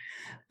health,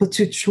 but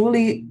to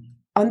truly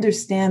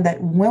understand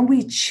that when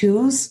we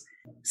choose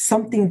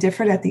something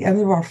different at the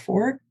end of our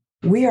fork,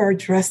 we are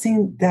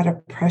addressing that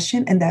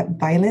oppression and that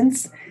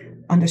violence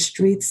on the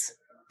streets.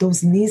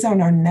 Those knees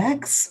on our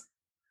necks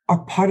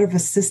are part of a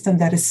system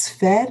that is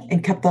fed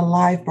and kept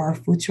alive by our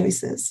food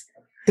choices.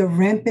 The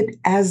rampant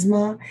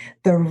asthma,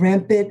 the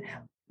rampant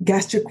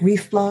gastric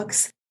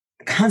reflux,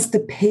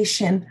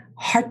 constipation,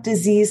 heart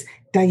disease,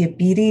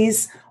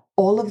 diabetes,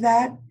 all of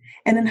that.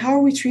 And then how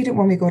are we treated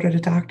when we go to the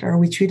doctor? Are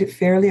we treated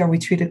fairly? Are we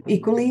treated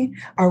equally?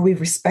 Are we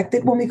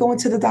respected when we go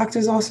into the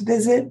doctor's office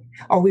visit?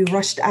 Are we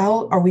rushed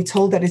out? Are we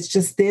told that it's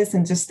just this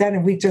and just that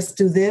and we just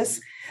do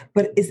this?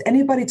 But is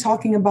anybody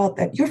talking about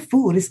that your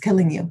food is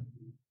killing you?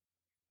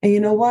 And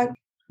you know what?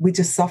 We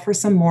just suffer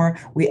some more.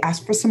 We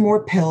ask for some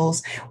more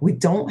pills. We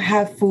don't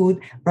have food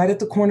right at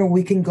the corner.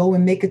 We can go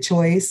and make a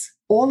choice.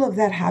 All of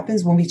that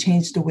happens when we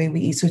change the way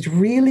we eat. So it's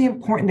really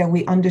important that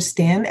we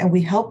understand and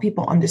we help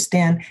people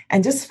understand.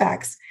 And just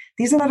facts.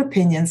 These are not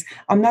opinions.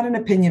 I'm not an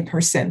opinion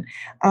person.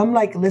 I'm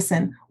like,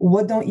 listen,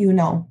 what don't you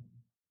know?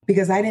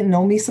 Because I didn't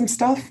know me some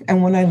stuff.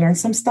 And when I learned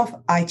some stuff,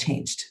 I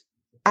changed.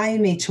 I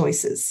made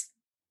choices.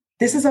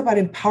 This is about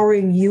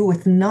empowering you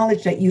with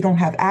knowledge that you don't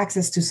have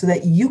access to so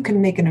that you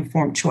can make an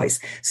informed choice,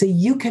 so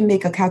you can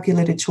make a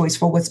calculated choice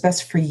for what's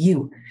best for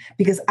you.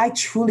 Because I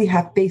truly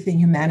have faith in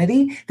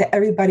humanity that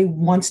everybody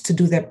wants to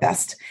do their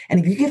best. And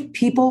if you give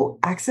people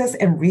access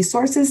and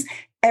resources,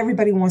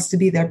 everybody wants to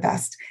be their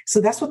best.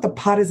 So that's what the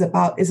pod is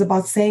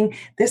about saying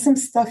there's some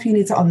stuff you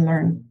need to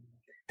unlearn.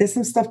 There's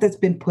some stuff that's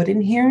been put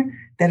in here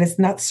that is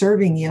not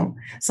serving you.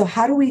 So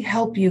how do we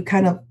help you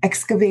kind of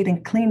excavate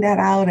and clean that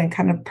out and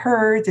kind of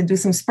purge and do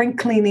some spring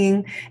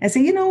cleaning and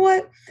say, you know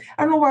what?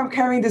 I don't know why I'm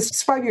carrying this.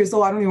 It's 5 years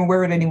old. I don't even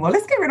wear it anymore.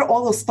 Let's get rid of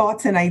all those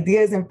thoughts and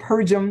ideas and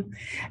purge them.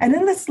 And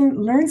then let's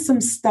learn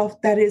some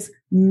stuff that is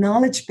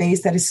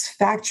knowledge-based, that is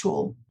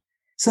factual,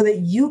 so that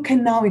you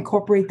can now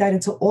incorporate that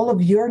into all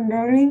of your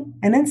learning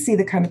and then see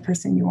the kind of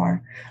person you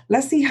are.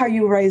 Let's see how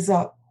you rise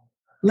up.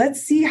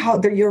 Let's see how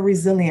your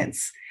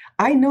resilience.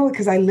 I know it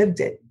because I lived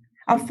it.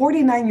 I'm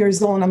 49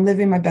 years old and I'm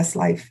living my best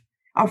life.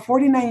 I'm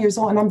 49 years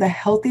old and I'm the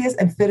healthiest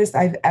and fittest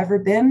I've ever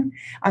been.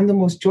 I'm the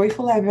most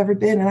joyful I've ever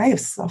been. And I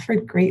have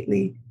suffered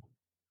greatly.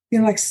 You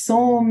know, like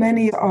so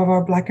many of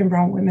our Black and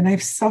brown women,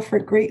 I've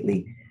suffered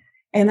greatly.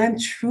 And I'm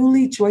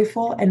truly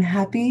joyful and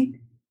happy.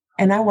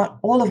 And I want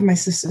all of my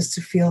sisters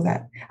to feel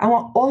that. I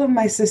want all of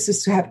my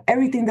sisters to have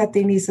everything that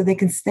they need so they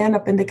can stand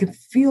up and they can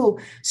feel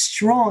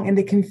strong and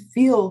they can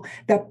feel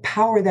that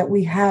power that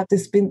we have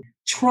that's been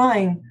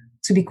trying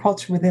to be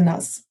quelched within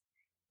us.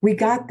 We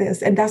got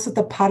this. And that's what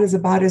the pod is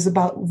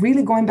about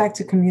really going back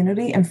to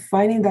community and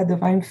finding that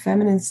divine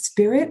feminine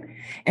spirit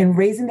and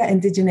raising that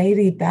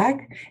indigeneity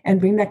back and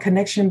bring that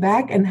connection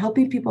back and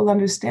helping people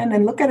understand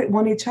and look at it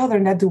one each other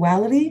and that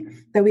duality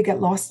that we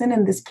get lost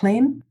in this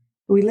plane.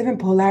 We live in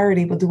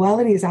polarity, but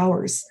duality is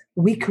ours.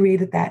 We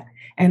created that.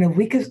 And if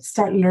we could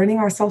start learning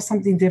ourselves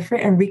something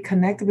different and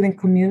reconnect within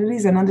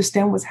communities and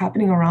understand what's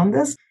happening around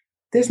us,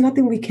 there's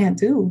nothing we can't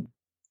do.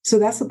 So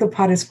that's what the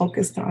pod is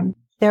focused on.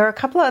 There are a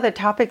couple of other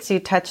topics you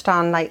touched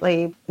on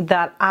lately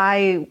that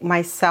I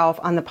myself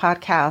on the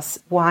podcast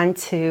want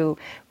to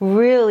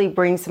really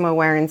bring some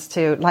awareness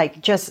to,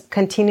 like just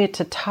continue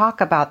to talk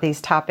about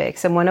these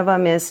topics. And one of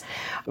them is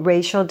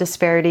racial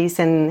disparities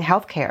in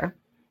healthcare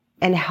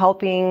and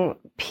helping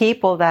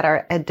people that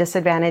are at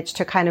disadvantage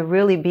to kind of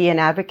really be an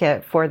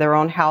advocate for their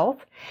own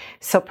health.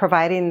 So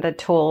providing the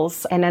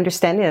tools and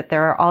understanding that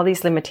there are all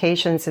these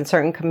limitations in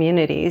certain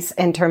communities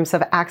in terms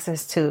of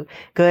access to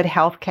good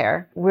health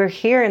care. We're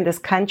here in this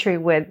country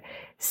with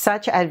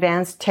such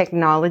advanced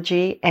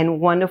technology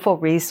and wonderful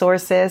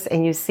resources.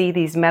 And you see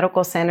these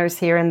medical centers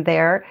here and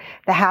there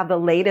that have the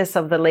latest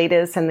of the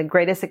latest and the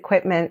greatest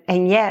equipment.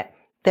 And yet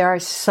there are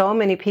so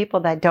many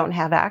people that don't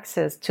have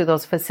access to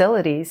those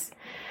facilities.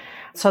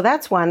 So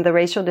that's one, the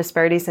racial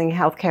disparities in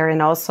healthcare,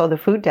 and also the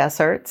food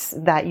deserts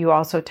that you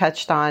also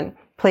touched on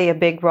play a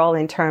big role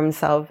in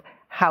terms of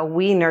how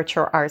we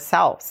nurture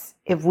ourselves.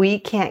 If we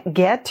can't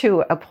get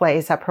to a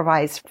place that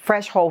provides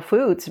fresh whole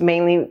foods,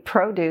 mainly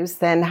produce,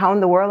 then how in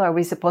the world are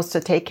we supposed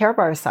to take care of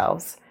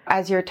ourselves?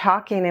 as you're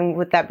talking and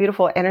with that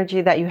beautiful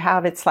energy that you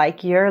have, it's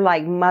like you're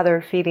like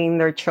mother feeding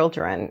their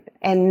children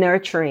and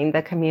nurturing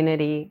the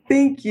community.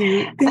 Thank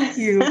you. Thank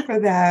you for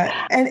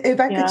that. And if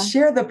I could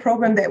share the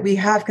program that we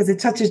have, because it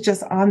touches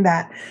just on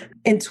that.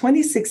 In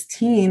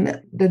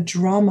 2016, the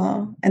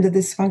drama and the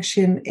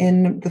dysfunction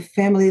in the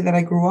family that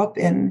I grew up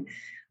in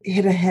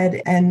hit a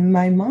head, and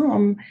my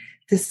mom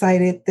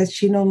decided that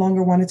she no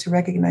longer wanted to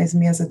recognize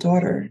me as a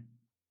daughter.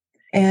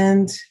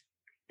 And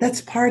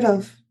that's part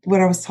of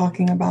what I was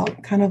talking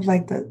about, kind of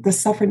like the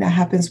suffering that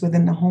happens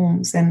within the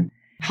homes and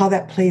how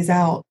that plays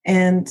out.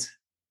 And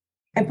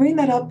I bring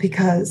that up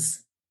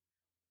because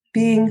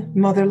being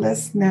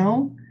motherless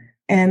now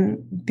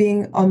and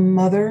being a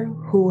mother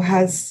who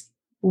has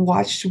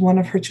watched one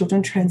of her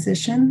children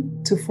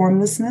transition to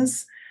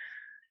formlessness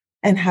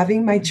and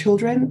having my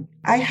children,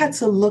 I had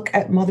to look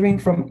at mothering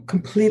from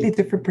completely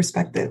different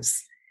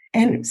perspectives.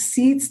 And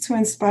Seeds to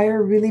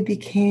Inspire really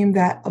became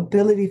that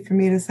ability for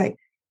me to say,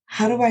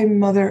 how do I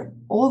mother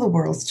all the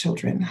world's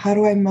children? How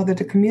do I mother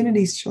the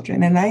community's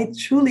children? And I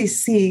truly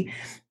see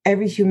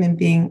every human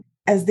being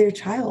as their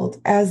child,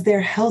 as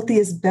their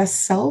healthiest, best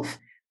self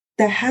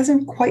that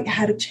hasn't quite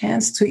had a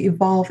chance to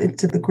evolve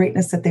into the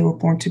greatness that they were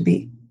born to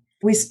be.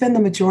 We spend the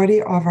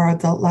majority of our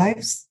adult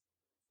lives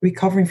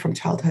recovering from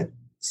childhood.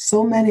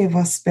 So many of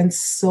us spend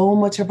so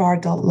much of our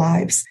adult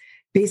lives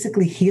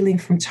basically healing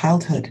from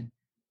childhood.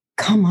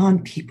 Come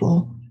on,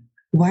 people.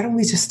 Why don't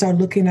we just start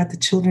looking at the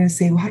children and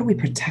say, well, how do we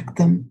protect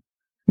them?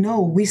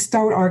 No, we're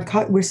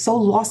so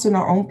lost in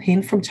our own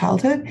pain from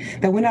childhood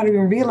that we're not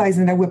even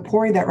realizing that we're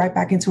pouring that right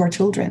back into our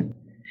children.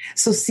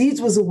 So Seeds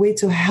was a way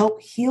to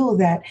help heal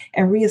that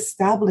and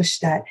reestablish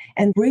that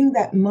and bring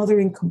that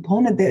mothering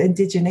component, that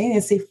indigeneity,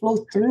 and say,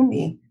 flow through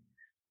me.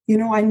 You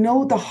know, I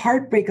know the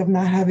heartbreak of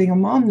not having a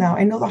mom now.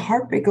 I know the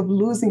heartbreak of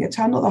losing a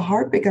child. I know the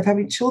heartbreak of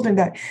having children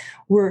that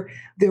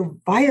they're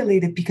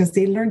violated because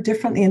they learned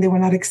differently and they were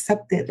not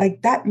accepted.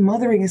 Like, that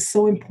mothering is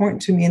so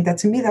important to me. And that,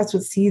 to me, that's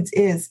what Seeds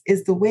is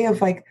the way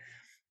of like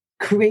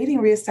creating,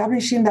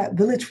 reestablishing that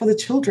village for the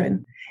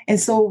children. And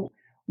so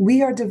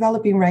we are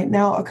developing right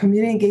now a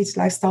community engaged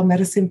lifestyle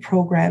medicine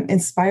program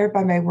inspired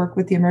by my work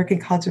with the American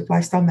College of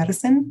Lifestyle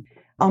Medicine.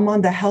 I'm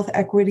on the Health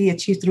Equity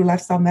Achieved Through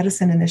Lifestyle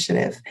Medicine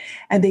initiative,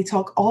 and they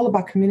talk all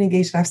about community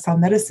engaged lifestyle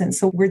medicine.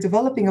 So we're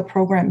developing a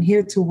program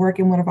here to work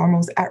in one of our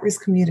most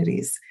at-risk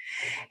communities.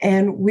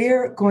 And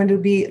we're going to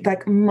be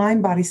like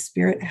mind, body,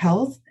 spirit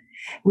health.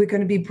 We're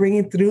going to be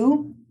bringing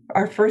through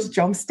our first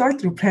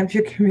jumpstart through Plant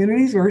Pure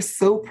Communities. We're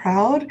so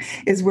proud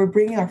is we're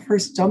bringing our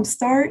first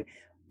jumpstart.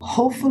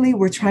 Hopefully,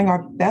 we're trying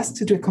our best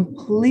to do it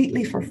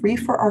completely for free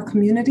for our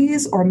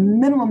communities or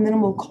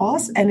minimal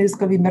cost, and it's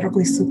going to be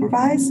medically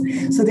supervised.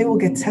 So they will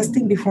get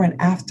testing before and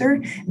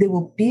after. They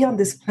will be on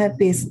this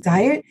plant-based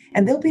diet,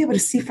 and they'll be able to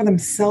see for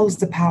themselves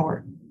the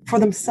power, for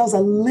themselves, a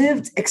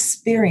lived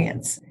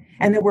experience.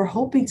 And that we're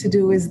hoping to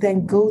do is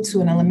then go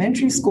to an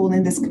elementary school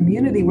in this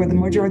community where the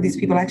majority of these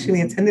people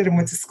actually attended and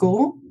went to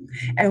school,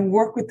 and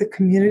work with the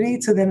community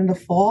to then in the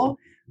fall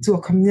do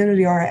a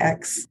community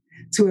RX,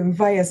 to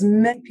invite as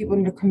many people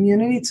in the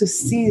community to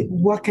see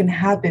what can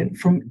happen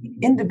from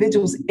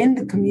individuals in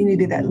the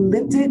community that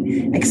lived it,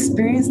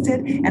 experienced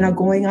it, and are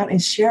going out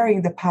and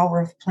sharing the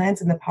power of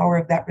plants and the power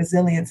of that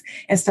resilience,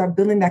 and start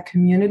building that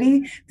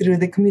community through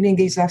the Community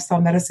Engaged Lifestyle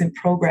Medicine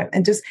program,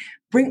 and just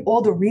bring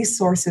all the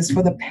resources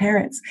for the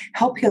parents,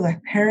 help heal the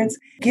parents,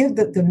 give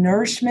the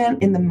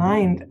nourishment in the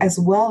mind as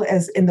well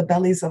as in the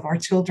bellies of our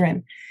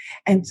children,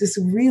 and just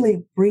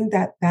really bring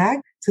that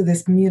back to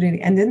this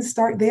community, and then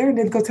start there and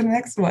then go to the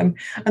next one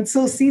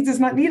until Seeds is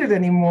not needed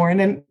anymore. And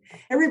then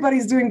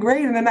everybody's doing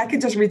great. And then I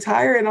can just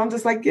retire. And I'm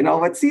just like, you know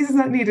what? Seeds is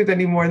not needed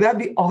anymore. That'd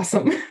be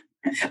awesome.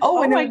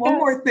 And then one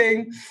more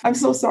thing. I'm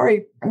so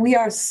sorry. We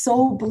are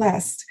so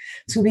blessed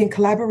to be in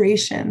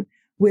collaboration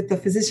with the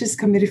Physicians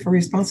Committee for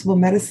Responsible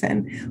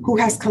Medicine, who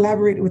has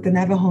collaborated with the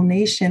Navajo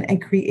Nation and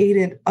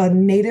created a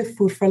Native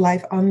Food for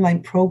Life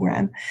online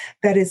program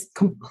that is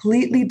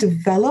completely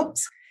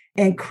developed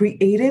and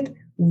created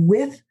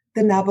with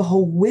the Navajo,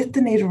 with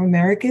the Native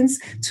Americans,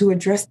 to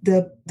address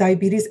the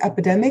diabetes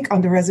epidemic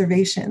on the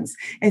reservations.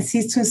 And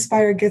Seeds to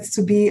Inspire gets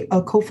to be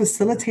a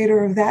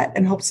co-facilitator of that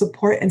and help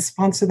support and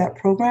sponsor that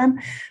program.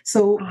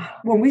 So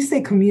when we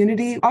say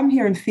community, I'm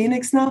here in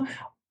Phoenix now.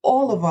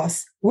 All of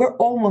us, we're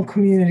all one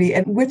community,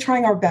 and we're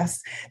trying our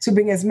best to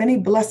bring as many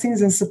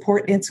blessings and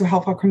support in to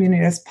help our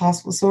community as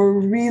possible. So we're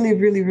really,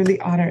 really, really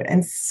honored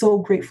and so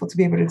grateful to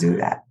be able to do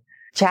that.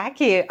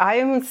 Jacque, I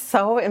am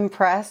so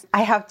impressed.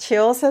 I have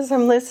chills as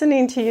I'm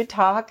listening to you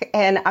talk,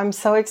 and I'm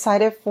so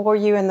excited for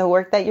you and the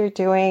work that you're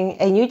doing.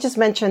 And you just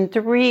mentioned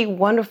 3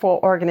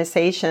 wonderful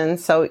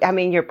organizations. So, I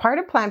mean, you're part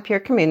of Plant Pure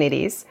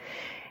Communities,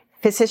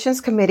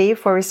 Physicians Committee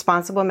for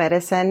Responsible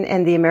Medicine,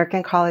 and the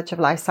American College of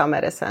Lifestyle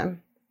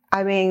Medicine.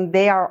 I mean,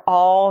 they are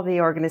all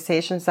the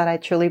organizations that I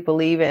truly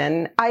believe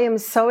in. I am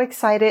so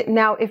excited.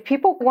 Now, if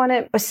people want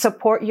to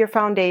support your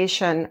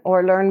foundation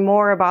or learn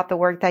more about the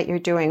work that you're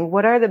doing,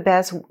 what are the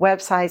best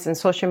websites and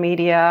social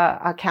media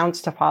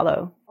accounts to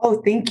follow? Oh,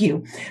 thank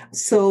you.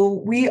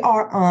 So we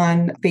are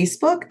on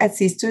Facebook at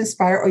Seeds to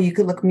Inspire, or you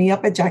could look me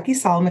up at Jacque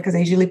Salomon because I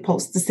usually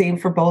post the same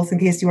for both in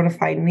case you want to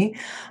find me.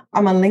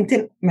 I'm on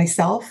LinkedIn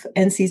myself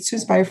and Seeds to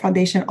Inspire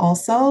Foundation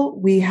also.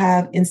 We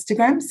have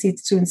Instagram,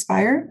 Seeds to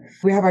Inspire.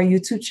 We have our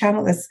YouTube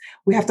channel that's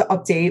we have to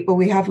update, but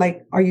we have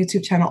like our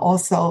YouTube channel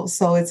also.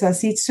 So it's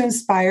Seeds to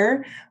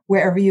Inspire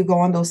wherever you go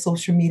on those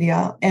social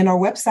media. And our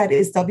website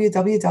is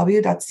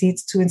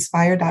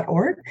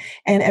www.seedstoinspire.org.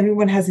 And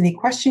everyone has any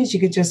questions, you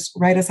could just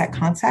write us at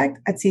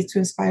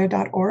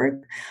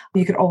contact@seedstoinspire.org.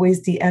 You could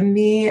always DM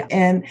me.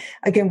 And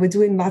again, we're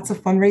doing lots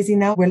of fundraising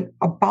now. We're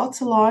about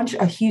to launch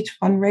a huge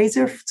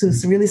fundraiser to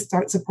really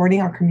start supporting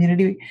our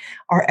community,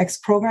 our X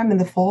program in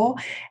the fall.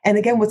 And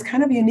again, what's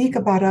kind of unique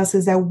about us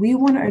is that we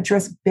want to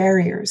address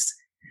barriers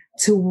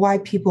to why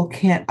people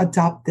can't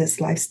adopt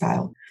this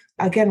lifestyle.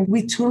 Again,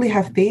 we truly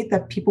have faith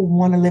that people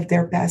want to live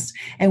their best.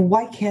 And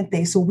why can't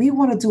they? So we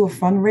want to do a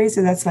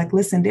fundraiser that's like,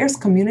 listen, there's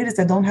communities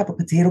that don't have a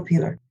potato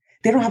peeler.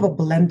 They don't have a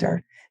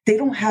blender. They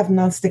don't have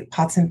nonstick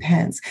pots and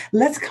pans.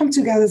 Let's come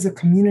together as a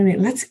community.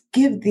 Let's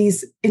give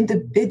these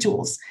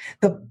individuals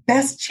the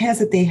best chance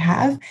that they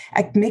have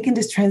at making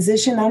this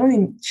transition, not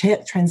only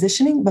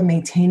transitioning, but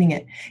maintaining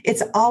it.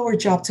 It's our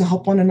job to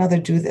help one another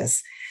do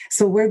this.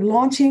 So we're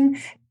launching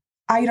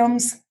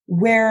items,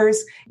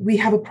 wares. We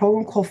have a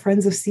program called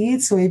Friends of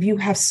Seeds. So if you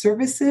have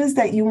services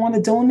that you want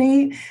to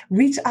donate,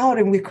 reach out,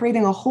 and we're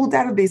creating a whole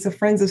database of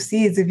Friends of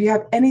Seeds. If you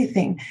have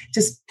anything,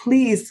 just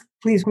please,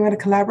 we want to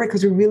collaborate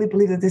because we really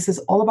believe that this is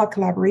all about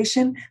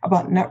collaboration,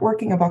 about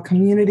networking, about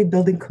community,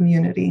 building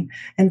community.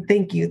 And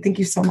thank you. Thank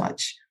you so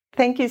much.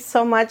 Thank you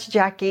so much,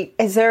 Jacque.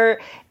 Is there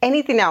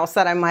anything else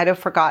that I might have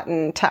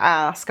forgotten to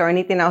ask, or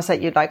anything else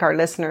that you'd like our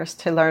listeners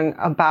to learn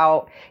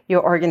about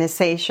your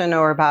organization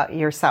or about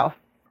yourself?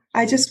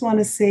 I just want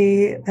to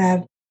say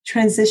that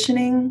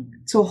transitioning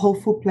to a whole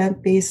food,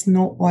 plant-based,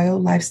 no oil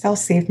lifestyle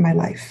saved my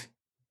life.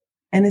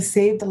 And it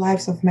saved the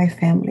lives of my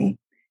family.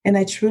 And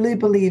I truly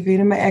believe,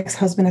 my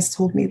ex-husband has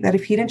told me that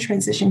if he didn't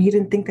transition, he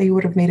didn't think that he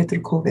would have made it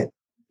through COVID,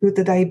 with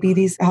the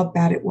diabetes, how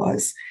bad it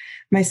was.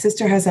 My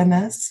sister has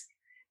MS,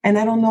 and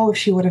I don't know if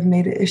she would have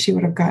made it, if she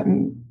would have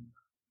gotten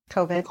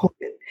COVID.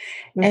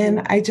 Mm-hmm.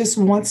 And I just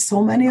want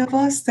so many of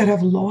us that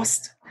have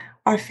lost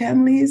our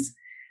families,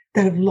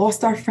 that have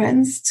lost our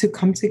friends, to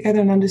come together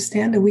and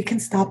understand that we can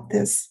stop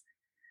this.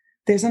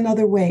 There's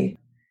another way,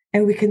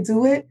 and we can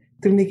do it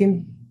through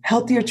making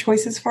healthier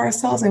choices for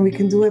ourselves, and we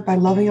can do it by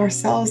loving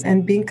ourselves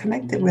and being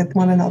connected with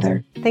one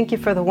another. Thank you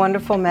for the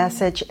wonderful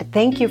message.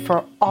 Thank you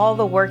for all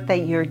the work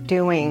that you're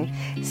doing,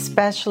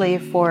 especially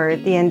for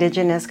the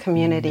Indigenous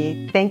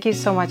community. Thank you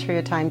so much for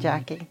your time,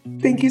 Jacque.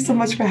 Thank you so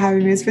much for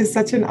having me. It's been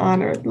such an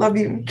honor. Love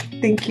you.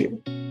 Thank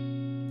you.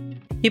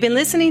 You've been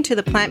listening to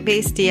the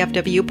Plant-Based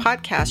DFW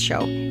podcast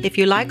show. If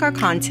you like our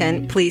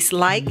content, please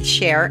like,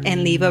 share,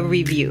 and leave a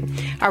review.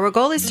 Our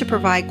goal is to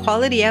provide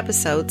quality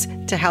episodes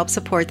to help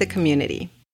support the community.